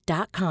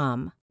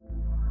sleepnumber.com.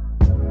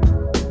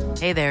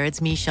 Hey there,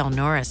 it's Michelle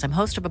Norris. I'm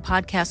host of a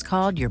podcast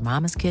called Your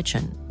Mama's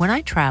Kitchen. When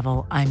I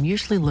travel, I'm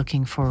usually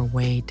looking for a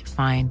way to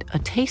find a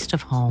taste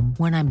of home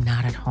when I'm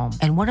not at home.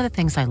 And one of the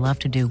things I love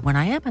to do when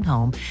I am at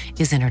home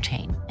is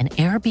entertain. And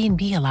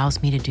Airbnb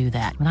allows me to do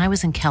that. When I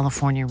was in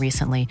California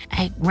recently,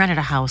 I rented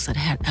a house that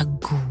had a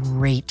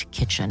great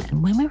kitchen.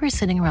 And when we were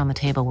sitting around the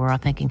table, we're all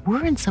thinking,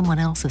 we're in someone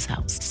else's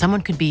house.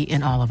 Someone could be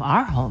in all of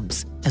our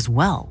homes as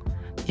well.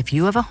 If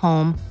you have a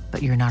home,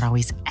 but you're not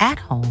always at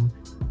home,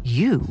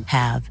 you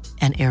have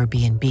an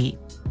Airbnb.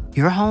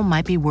 Your home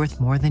might be worth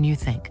more than you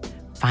think.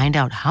 Find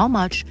out how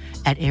much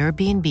at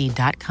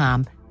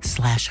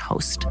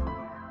airbnb.com/host.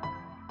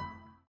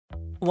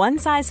 One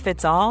size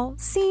fits all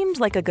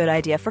seemed like a good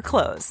idea for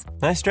clothes.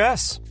 Nice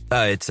dress.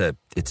 It's a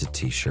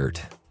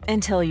t-shirt.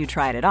 Until you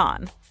tried it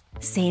on.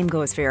 Same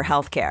goes for your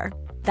healthcare.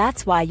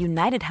 That's why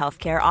United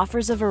Healthcare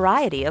offers a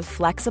variety of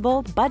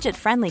flexible,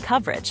 budget-friendly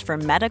coverage for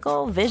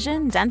medical,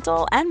 vision,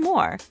 dental, and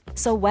more.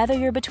 So whether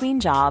you're between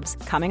jobs,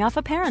 coming off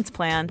a parent's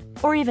plan,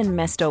 or even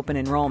missed open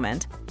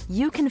enrollment,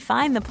 you can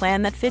find the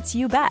plan that fits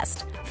you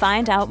best.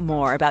 Find out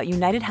more about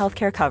United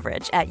Healthcare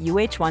coverage at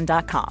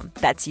uh1.com.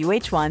 That's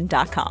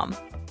uh1.com.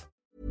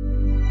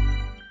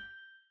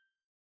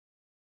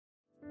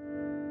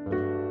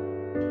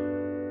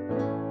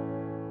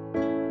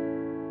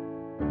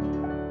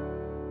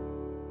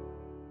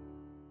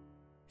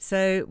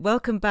 So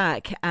welcome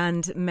back.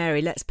 And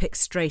Mary, let's pick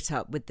straight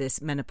up with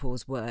this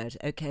menopause word.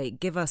 Okay,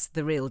 give us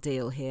the real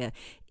deal here.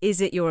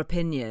 Is it your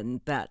opinion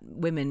that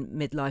women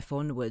midlife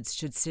onwards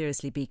should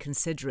seriously be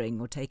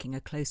considering or taking a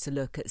closer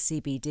look at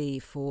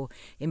CBD for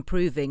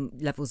improving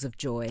levels of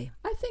joy?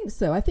 I think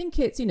so. I think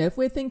it's, if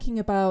we're thinking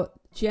about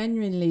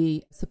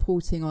genuinely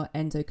supporting our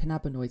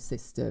endocannabinoid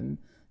system,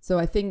 so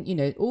I think,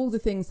 all the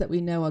things that we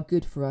know are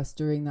good for us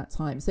during that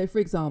time. So, for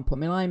example,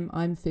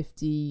 I'm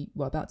 50,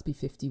 about to be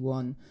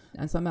 51.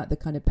 And so I'm at the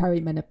kind of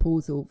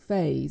perimenopausal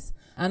phase.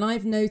 And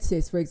I've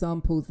noticed, for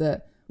example,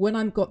 that when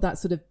I've got that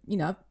sort of,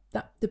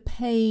 that the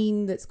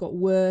pain that's got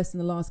worse in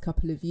the last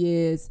couple of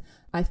years,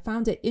 I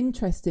found it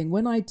interesting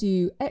when I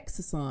do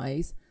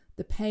exercise,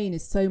 the pain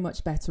is so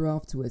much better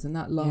afterwards, and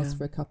that lasts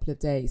for a couple of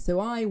days. So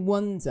I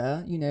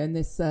wonder, in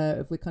this,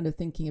 if we're kind of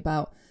thinking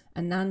about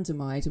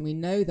anandamide, and we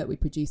know that we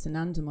produce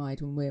anandamide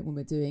when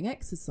we're doing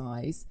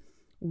exercise,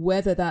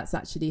 whether that's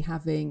actually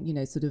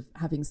having, sort of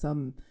having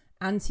some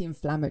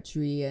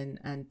anti-inflammatory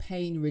and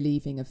pain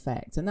relieving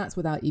effect. And that's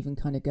without even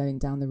kind of going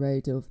down the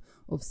road of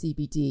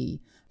CBD.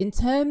 In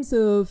terms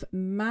of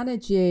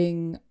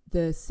managing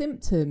the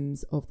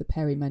symptoms of the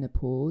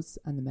perimenopause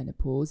and the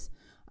menopause,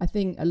 I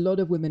think a lot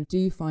of women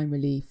do find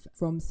relief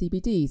from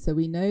CBD. So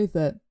we know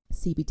that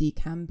CBD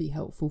can be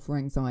helpful for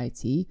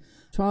anxiety.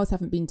 Trials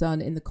haven't been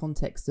done in the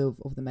context of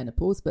the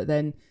menopause, but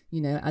then,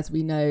 as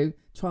we know,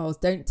 trials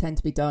don't tend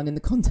to be done in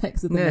the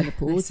context of the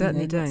menopause. They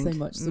certainly don't. Not so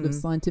much sort of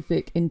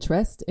scientific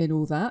interest in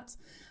all that,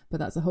 but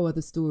that's a whole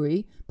other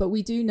story. But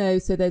we do know,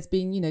 so there's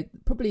been,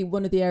 probably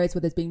one of the areas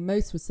where there's been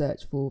most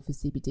research for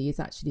CBD is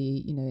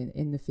actually,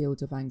 in the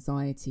field of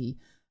anxiety.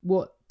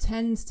 What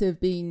tends to have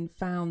been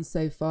found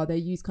so far, they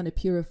use kind of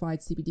purified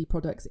CBD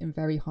products in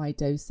very high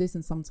doses,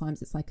 and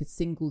sometimes it's like a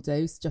single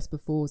dose just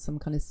before some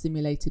kind of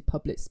simulated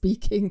public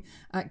speaking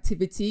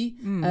activity,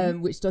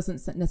 which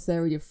doesn't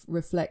necessarily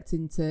reflect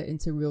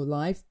into real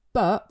life.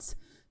 But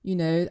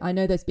I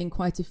know there's been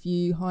quite a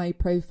few high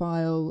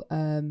profile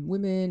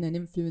women and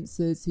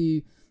influencers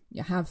who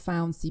have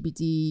found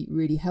CBD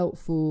really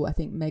helpful. I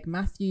think Meg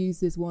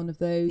Matthews is one of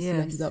those who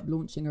ended up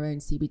launching her own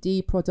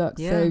CBD product.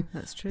 Yeah,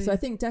 that's true. So I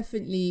think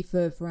definitely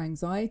for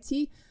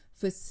anxiety,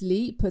 for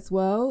sleep as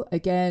well.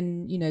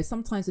 Again,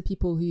 sometimes the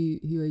people who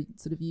are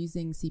sort of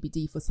using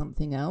CBD for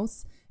something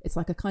else, it's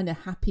like a kind of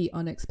happy,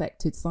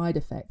 unexpected side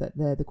effect that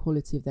the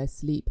quality of their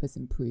sleep has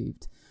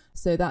improved.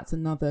 So that's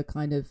another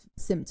kind of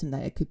symptom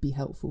that it could be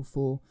helpful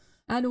for.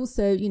 And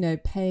also,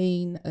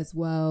 pain as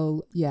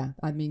well. Yeah,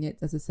 I mean, it,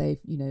 as I say,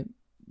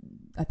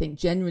 I think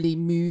generally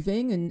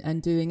moving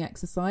and doing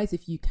exercise,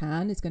 if you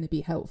can, is going to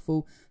be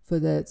helpful for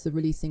the sort of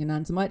releasing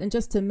anandamide. And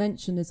just to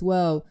mention as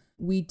well,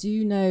 we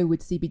do know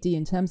with CBD,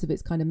 in terms of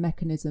its kind of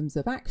mechanisms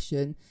of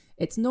action,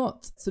 it's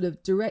not sort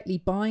of directly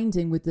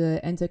binding with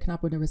the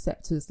endocannabinoid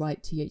receptors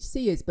like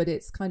THC is, but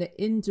it's kind of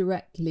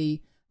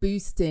indirectly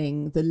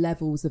boosting the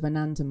levels of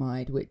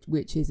anandamide,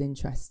 which is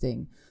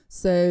interesting.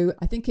 So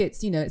I think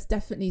it's, it's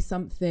definitely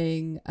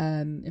something.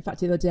 In fact,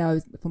 the other day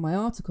for my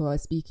article, I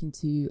was speaking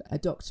to a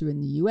doctor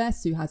in the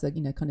US who has a,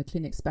 kind of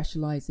clinic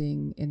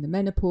specializing in the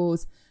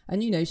menopause.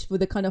 And, for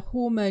the kind of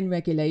hormone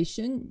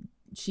regulation,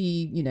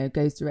 she,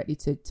 goes directly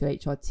to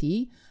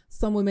HRT.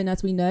 Some women,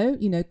 as we know,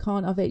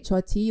 can't have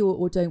HRT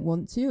or don't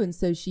want to. And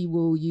so she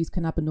will use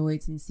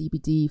cannabinoids and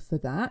CBD for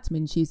that. I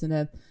mean, she's in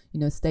a,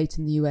 state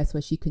in the US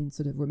where she can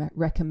sort of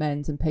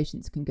recommend, and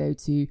patients can go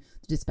to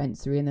the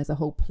dispensary, and there's a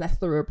whole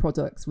plethora of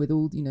products with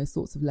all,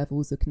 sorts of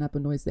levels of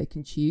cannabinoids they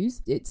can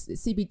choose. It's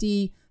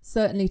CBD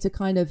certainly to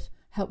kind of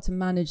help to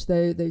manage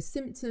those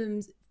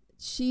symptoms.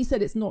 She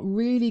said it's not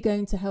really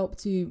going to help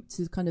to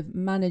kind of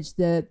manage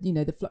the,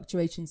 the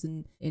fluctuations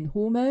in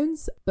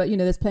hormones. But,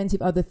 there's plenty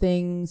of other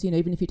things,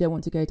 even if you don't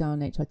want to go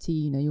down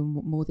HRT, you're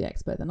more the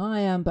expert than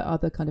I am, but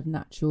other kind of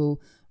natural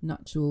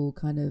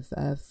kind of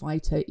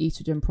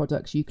phytoestrogen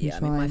products you can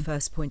try. My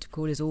first point of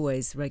call is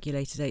always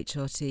regulated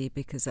HRT,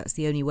 because that's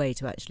the only way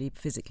to actually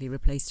physically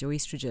replace your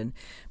estrogen.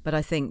 But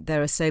I think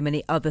there are so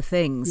many other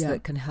things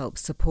that can help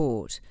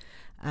support.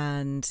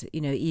 And,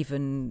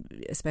 even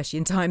especially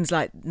in times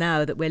like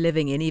now that we're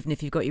living in, even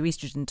if you've got your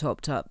estrogen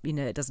topped up,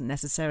 it doesn't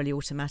necessarily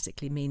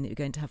automatically mean that you're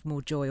going to have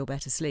more joy or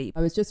better sleep.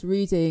 I was just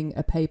reading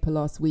a paper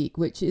last week,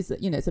 which is,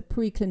 it's a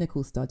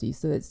preclinical study.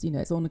 So it's,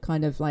 it's on a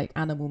kind of like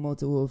animal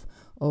model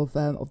of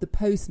the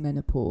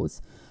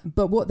post-menopause.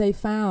 But what they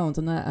found,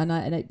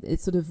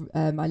 it's sort of,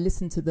 I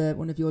listened to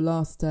one of your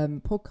last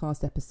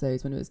podcast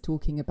episodes when it was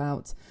talking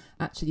about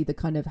actually the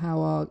kind of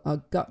how our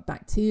gut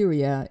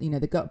bacteria,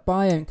 the gut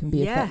biome can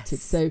be affected.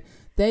 So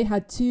they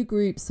had two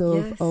groups of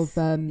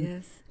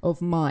Yes.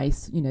 of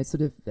mice,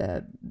 sort of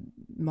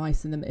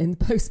mice in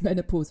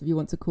postmenopause, if you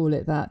want to call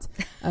it that.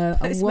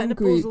 And one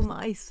group,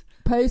 mice.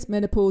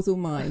 postmenopausal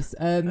mice.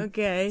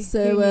 Okay.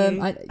 So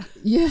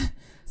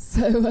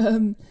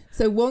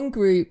so one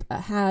group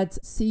had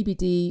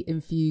CBD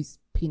infused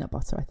peanut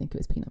butter. I think it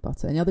was peanut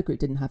butter, and the other group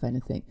didn't have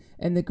anything.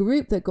 And the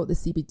group that got the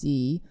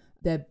CBD,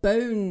 their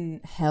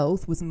bone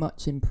health was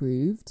much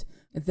improved.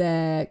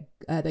 Their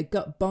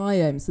gut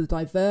biome, so the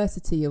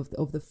diversity of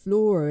the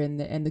flora in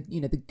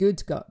the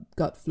good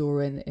gut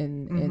flora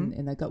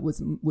in their gut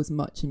was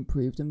much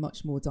improved and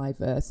much more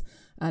diverse,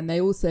 and they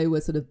also were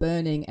sort of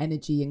burning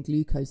energy and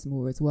glucose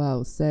more as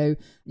well. So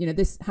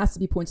this has to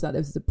be pointed out.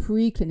 This is a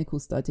preclinical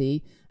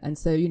study, and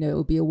so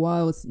it'll be a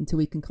while until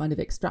we can kind of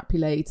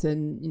extrapolate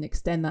and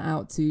extend that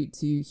out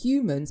to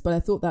humans. But I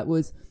thought that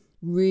was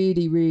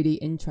really, really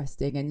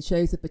interesting and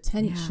shows the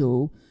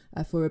potential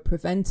for a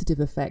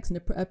preventative effect and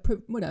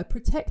a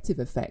protective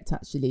effect,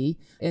 actually,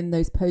 in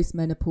those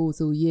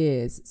postmenopausal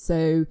years.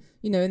 So,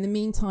 in the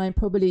meantime,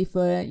 probably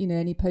for,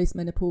 any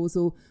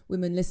postmenopausal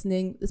women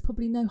listening, there's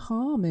probably no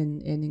harm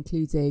in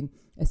including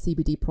a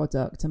CBD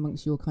product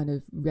amongst your kind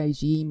of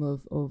regime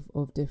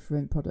of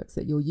different products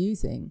that you're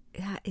using.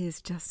 That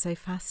is just so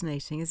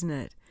fascinating, isn't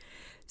it?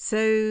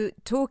 So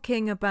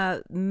talking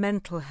about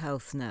mental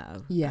health now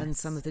and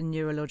some of the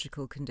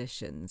neurological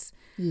conditions.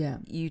 Yeah.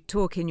 You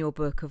talk in your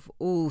book of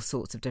all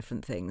sorts of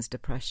different things: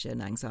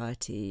 depression,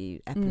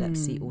 anxiety,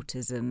 epilepsy,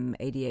 autism,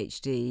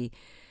 ADHD.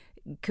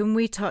 Can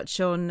we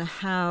touch on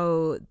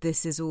how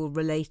this is all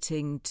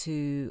relating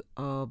to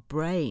our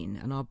brain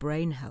and our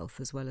brain health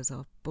as well as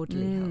our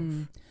bodily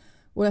health?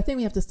 Well, I think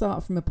we have to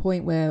start from a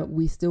point where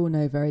we still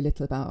know very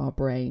little about our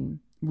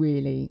brain,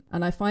 really.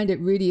 And I find it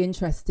really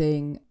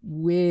interesting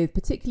with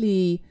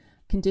particularly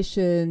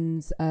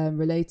conditions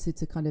related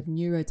to kind of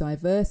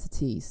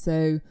neurodiversity.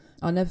 So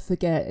I'll never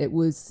forget, it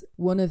was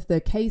one of the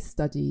case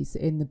studies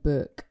in the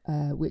book,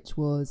 which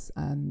was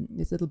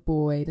this little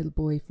boy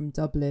from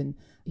Dublin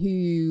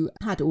who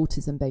had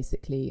autism,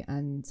 basically.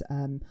 And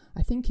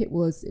I think it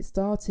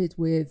started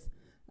with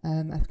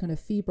a kind of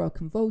febrile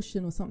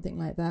convulsion or something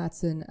like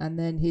that, and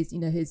then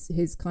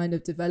his kind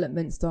of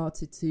development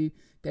started to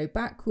go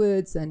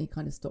backwards, and he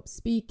kind of stopped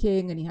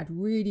speaking, and he had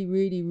really,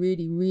 really,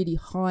 really, really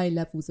high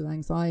levels of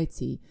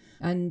anxiety.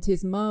 And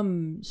his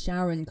mum,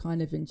 Sharon,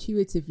 kind of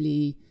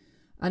intuitively,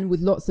 and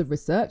with lots of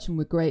research and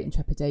with great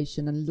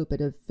intrepidation and a little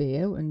bit of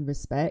fear and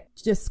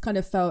respect, just kind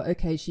of felt,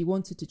 okay, she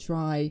wanted to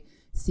try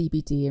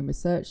CBD and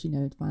research,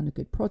 found a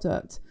good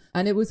product.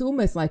 And it was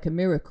almost like a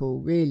miracle,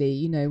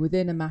 really,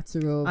 within a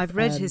matter of I've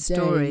read his days.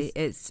 Story.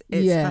 It's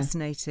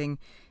fascinating.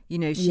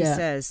 She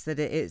says that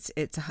it's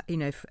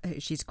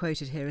she's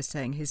quoted here as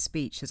saying his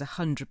speech has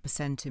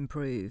 100%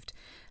 improved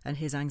and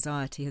his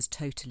anxiety has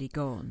totally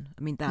gone.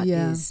 I mean, that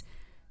is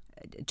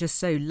just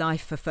so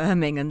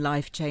life-affirming and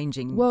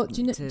life-changing. Well,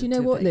 do you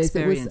know what, Liz?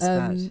 It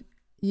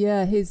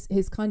was,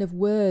 his kind of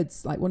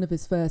words, like one of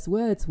his first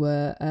words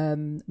were,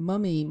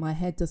 "Mummy, my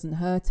head doesn't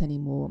hurt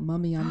anymore.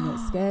 Mummy, I'm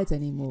not scared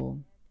anymore."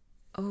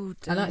 Oh,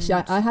 and actually,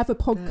 I have a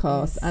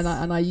podcast,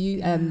 and I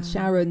use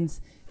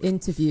Sharon's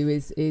interview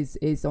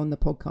is on the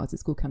podcast.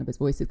 It's called Cannabis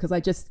Voices,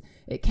 because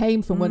it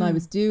came from when I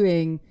was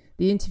doing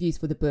the interviews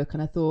for the book,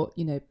 and I thought,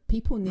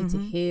 people need to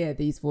hear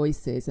these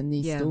voices and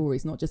these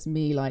stories, not just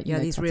me, like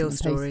these real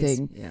stories.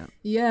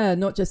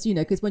 Not just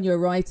because when you're a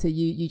writer,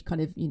 you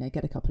kind of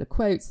get a couple of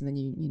quotes and then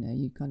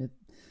you kind of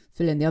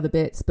fill in the other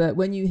bits. But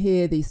when you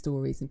hear these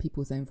stories in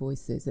people's own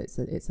voices,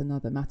 it's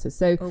another matter.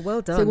 So,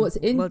 well done. So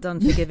well done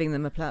for giving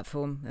them a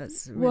platform.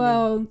 That's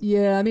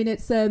really... I mean,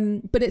 it's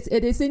but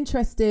it is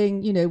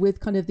interesting, with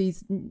kind of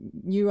these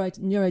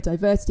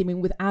neurodiversity. I mean,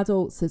 with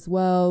adults as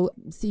well,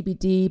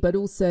 CBD, but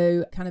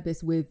also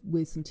cannabis with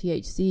some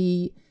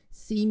THC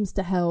seems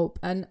to help,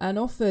 and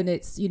often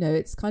it's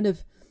it's kind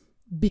of,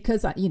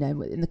 because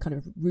in the kind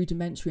of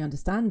rudimentary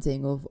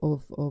understanding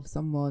of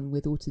someone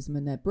with autism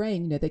in their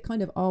brain, they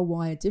kind of are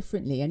wired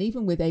differently. And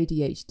even with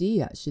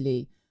ADHD,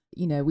 actually,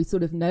 we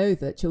sort of know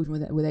that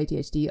children with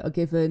ADHD are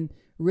given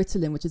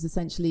Ritalin, which is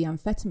essentially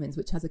amphetamines,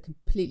 which has a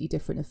completely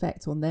different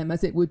effect on them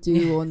as it would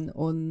do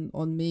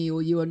on me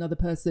or you or another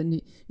person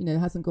who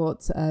hasn't got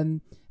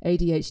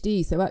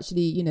ADHD. So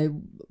actually,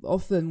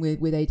 often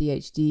with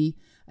ADHD,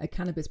 a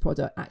cannabis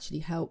product actually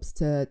helps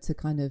to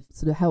kind of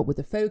sort of help with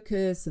the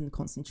focus and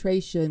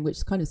concentration,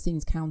 which kind of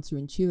seems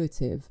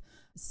counterintuitive.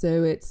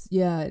 So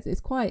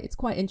it's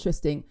quite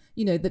interesting.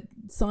 The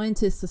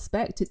scientists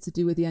suspect it's to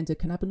do with the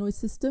endocannabinoid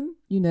system,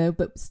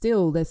 but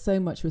still there's so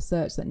much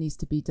research that needs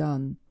to be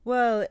done.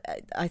 Well,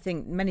 I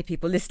think many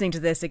people listening to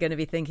this are going to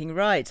be thinking,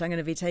 right, I'm going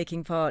to be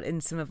taking part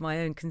in some of my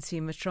own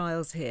consumer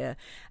trials here.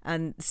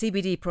 And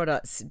CBD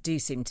products do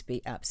seem to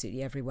be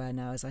absolutely everywhere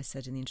now, as I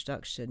said in the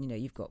introduction.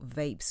 You've got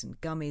vapes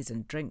and gummies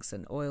and drinks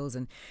and oils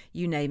and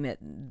you name it,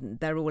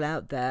 they're all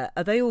out there.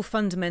 Are they all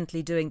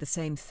fundamentally doing the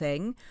same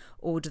thing,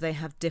 or do they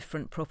have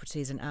different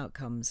properties and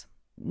outcomes?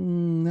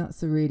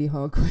 That's a really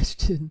hard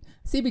question.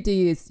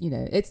 CBD is,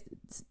 it's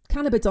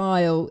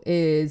cannabidiol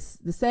is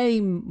the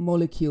same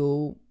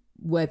molecule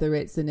whether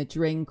it's in a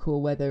drink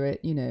or whether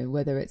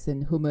it's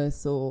in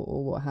hummus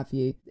or what have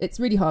you. It's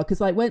really hard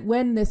because like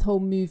when this whole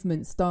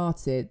movement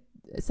started,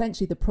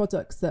 essentially the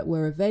products that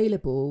were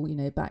available,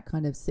 back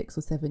kind of 6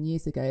 or 7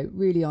 years ago,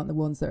 really aren't the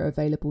ones that are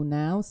available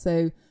now.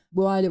 So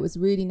while it was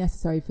really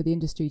necessary for the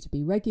industry to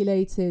be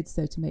regulated,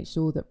 so to make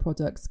sure that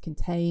products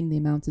contain the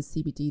amount of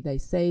CBD they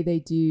say they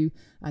do,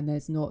 and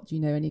there's not,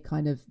 any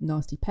kind of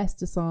nasty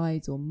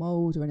pesticides or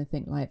mold or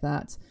anything like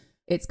that,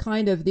 it's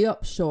kind of the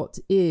upshot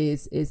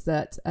is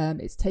that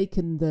it's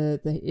taken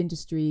the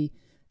industry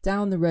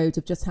down the road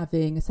of just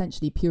having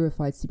essentially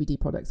purified CBD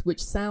products,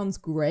 which sounds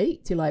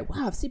great. You're like,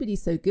 wow, if CBD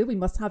is so good, we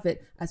must have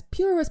it as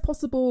pure as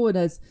possible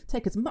and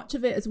take as much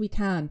of it as we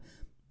can.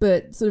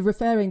 But sort of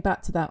referring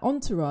back to that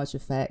entourage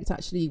effect,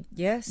 actually,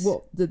 yes,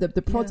 what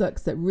the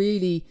products that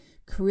really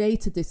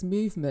created this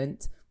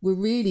movement were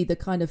really the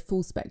kind of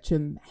full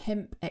spectrum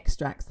hemp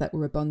extracts that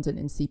were abundant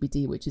in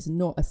CBD, which is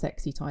not a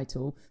sexy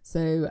title.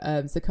 So,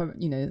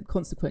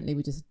 consequently,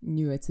 we just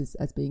knew it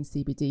as being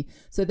CBD.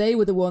 So they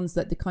were the ones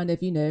that the kind of,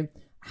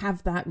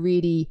 have that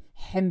really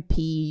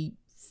hempy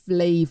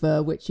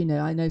flavor, which,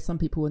 I know some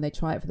people when they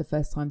try it for the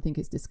first time think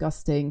it's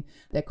disgusting.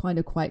 They're kind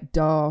of quite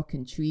dark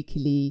and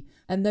treacly.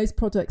 And those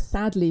products,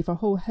 sadly, for a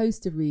whole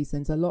host of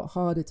reasons, are a lot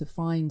harder to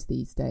find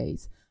these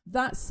days.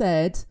 That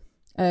said,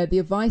 the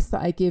advice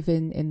that I give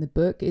in the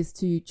book is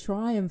to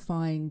try and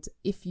find,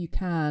 if you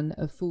can,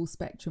 a full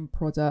spectrum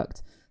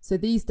product. So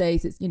these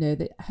days, it's,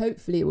 that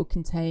hopefully it will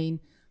contain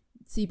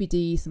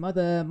CBD, some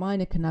other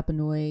minor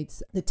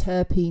cannabinoids, the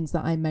terpenes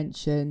that I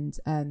mentioned,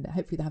 and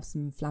hopefully they have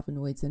some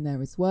flavonoids in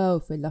there as well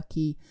if we're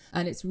lucky.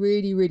 And it's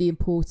really, really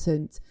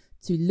important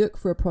to look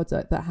for a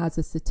product that has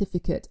a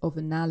certificate of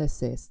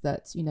analysis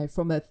that's,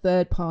 from a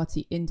third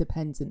party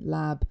independent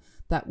lab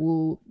that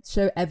will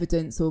show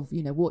evidence of,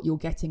 what you're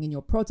getting in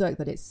your product,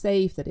 that it's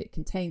safe, that it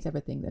contains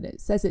everything that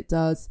it says it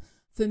does.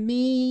 For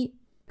me,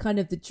 kind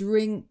of the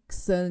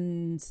drinks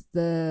and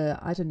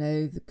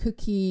the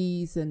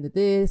cookies and the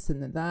this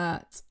and the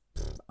that,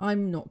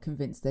 I'm not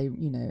convinced they,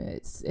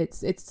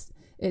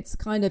 it's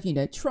kind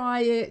of,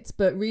 try it,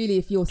 but really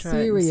if you're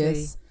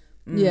serious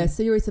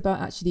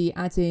about actually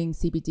adding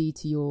CBD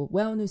to your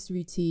wellness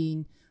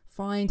routine,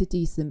 find a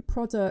decent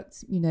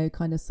product,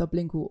 kind of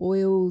sublingual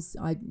oils.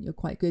 You're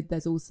quite good.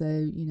 There's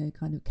also,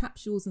 kind of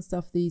capsules and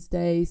stuff these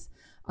days.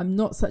 I'm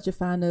not such a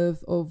fan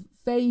of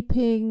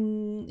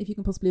vaping, if you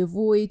can possibly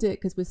avoid it,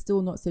 because we're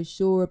still not so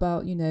sure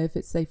about, if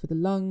it's safe for the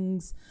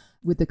lungs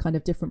with the kind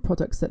of different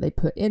products that they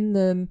put in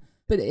them.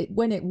 But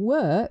when it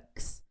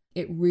works,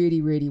 it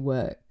really, really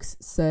works.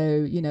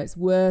 So, it's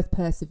worth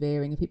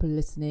persevering. If people are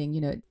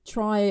listening,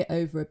 try it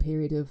over a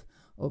period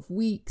of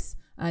weeks.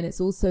 And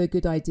it's also a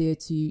good idea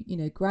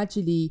to,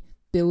 gradually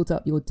build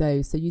up your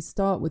dose. So you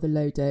start with a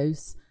low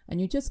dose and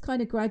you just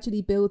kind of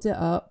gradually build it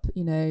up,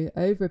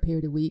 over a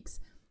period of weeks.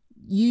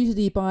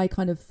 Usually by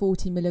kind of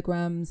 40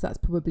 milligrams, that's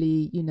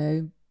probably,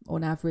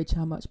 on average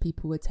how much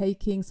people are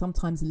taking,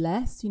 sometimes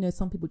less.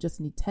 Some people just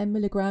need 10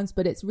 milligrams,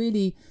 but it's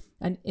really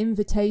an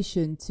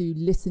invitation to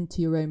listen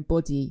to your own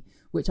body,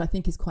 which I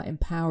think is quite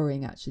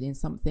empowering actually, and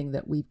something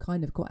that we've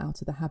kind of got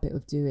out of the habit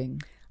of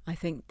doing. I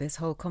think this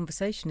whole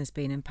conversation has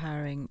been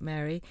empowering,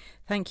 Mary.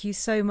 Thank you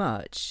so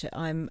much.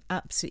 I'm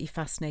absolutely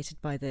fascinated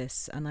by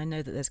this, and I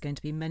know that there's going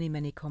to be many,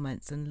 many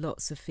comments and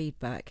lots of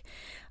feedback.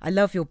 I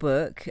love your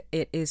book.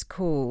 It is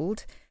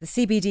called The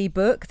CBD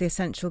Book, The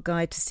Essential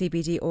Guide to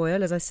CBD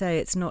Oil. As I say,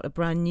 it's not a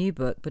brand new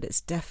book, but it's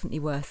definitely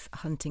worth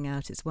hunting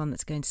out. It's one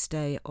that's going to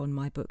stay on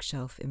my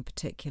bookshelf in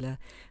particular.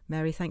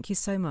 Mary, thank you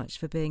so much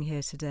for being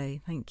here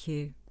today. Thank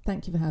you.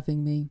 Thank you for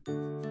having me.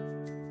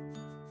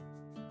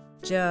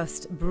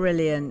 Just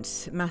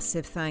brilliant.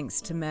 Massive thanks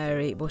to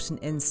Mary. What an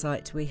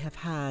insight we have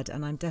had.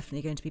 And I'm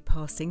definitely going to be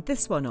passing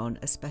this one on,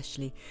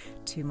 especially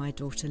to my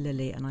daughter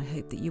Lily. And I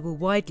hope that you will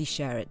widely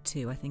share it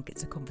too. I think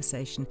it's a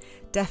conversation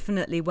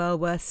definitely well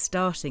worth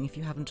starting if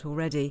you haven't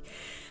already.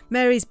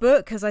 Mary's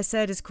book, as I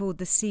said, is called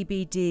The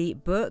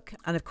CBD Book.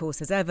 And of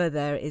course, as ever,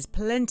 there is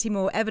plenty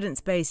more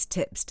evidence-based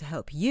tips to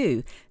help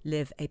you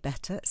live a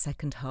better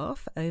second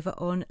half over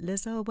on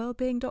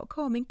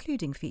lizellwellbeing.com,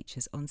 including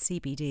features on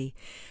CBD.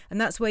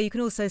 And that's where you can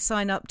also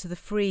sign up to the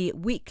free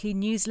weekly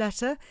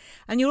newsletter,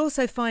 and you'll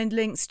also find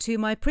links to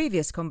my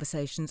previous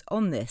conversations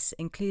on this,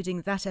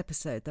 including that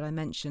episode that I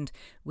mentioned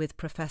with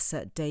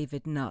Professor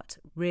David Nutt.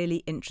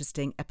 Really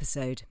interesting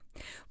episode.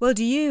 Well,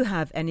 do you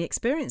have any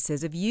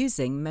experiences of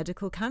using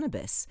medical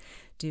cannabis?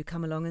 Do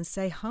come along and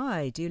say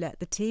hi. Do let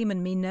the team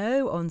and me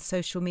know on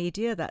social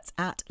media. That's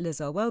at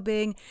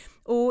LizEarleWellbeing,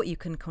 or you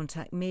can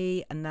contact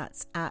me, and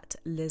that's at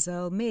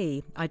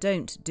LizEarleMe. I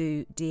don't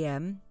do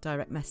DM,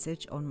 direct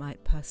message, on my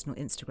personal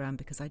Instagram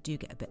because I do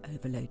get a bit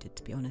overloaded,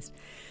 to be honest.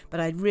 But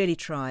I really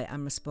try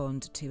and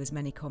respond to as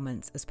many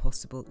comments as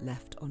possible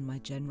left on my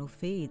general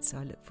feed. So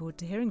I look forward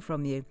to hearing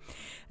from you.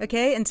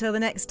 Okay, until the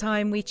next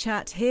time we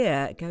chat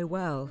here, go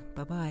well.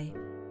 Bye-bye.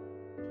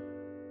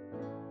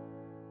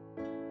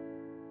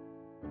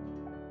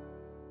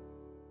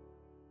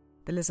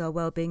 The Liz Earle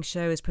Wellbeing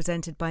Show is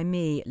presented by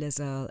me, Liz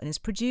Earle, and is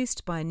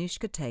produced by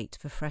Anushka Tate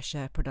for Fresh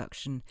Air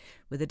Production,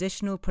 with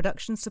additional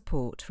production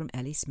support from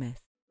Ellie Smith.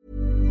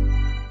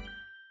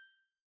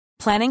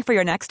 Planning for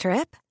your next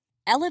trip?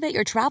 Elevate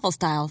your travel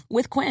style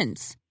with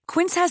Quince.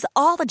 Quince has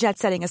all the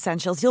jet-setting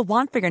essentials you'll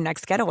want for your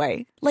next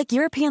getaway, like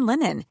European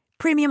linen,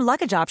 premium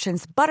luggage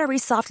options, buttery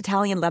soft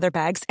Italian leather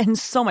bags, and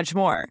so much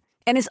more.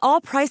 And is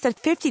all priced at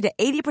 50 to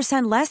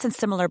 80% less than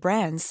similar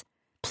brands.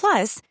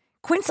 Plus,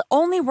 Quince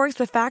only works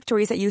with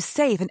factories that use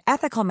safe and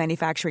ethical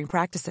manufacturing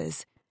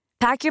practices.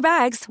 Pack your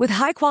bags with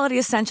high-quality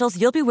essentials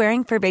you'll be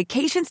wearing for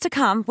vacations to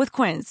come with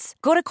Quince.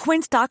 Go to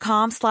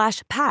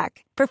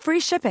quince.com/pack for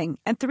free shipping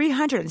and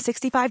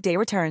 365-day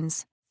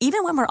returns.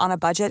 Even when we're on a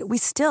budget, we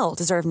still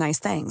deserve nice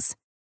things.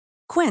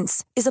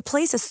 Quince is a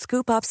place to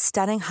scoop up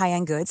stunning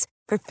high-end goods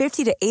for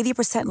 50 to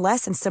 80%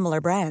 less than similar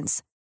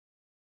brands.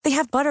 They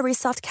have buttery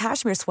soft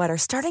cashmere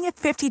sweaters starting at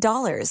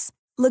 $50,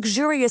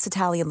 luxurious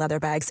Italian leather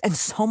bags, and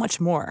so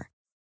much more.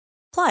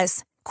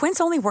 Plus, Quince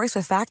only works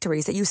with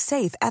factories that use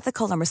safe,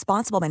 ethical, and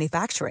responsible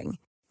manufacturing.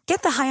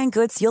 Get the high-end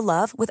goods you'll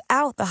love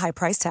without the high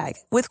price tag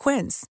with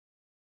Quince.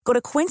 Go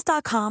to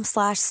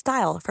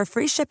quince.com/style for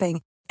free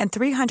shipping and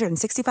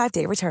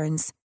 365-day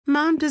returns.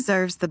 Mom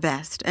deserves the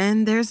best,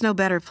 and there's no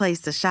better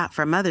place to shop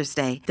for Mother's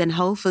Day than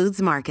Whole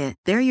Foods Market.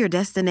 They're your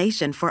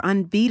destination for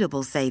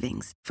unbeatable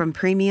savings, from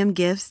premium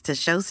gifts to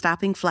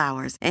show-stopping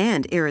flowers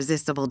and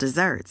irresistible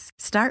desserts.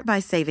 Start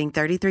by saving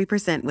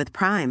 33% with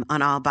Prime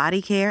on all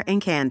body care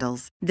and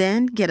candles.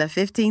 Then get a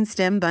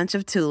 15-stem bunch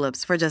of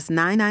tulips for just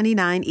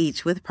 $9.99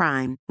 each with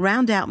Prime.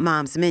 Round out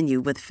Mom's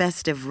menu with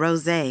festive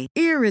rosé,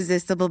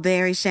 irresistible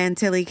berry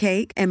chantilly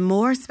cake, and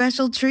more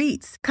special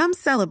treats. Come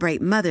celebrate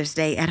Mother's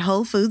Day at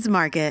Whole Foods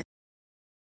Market.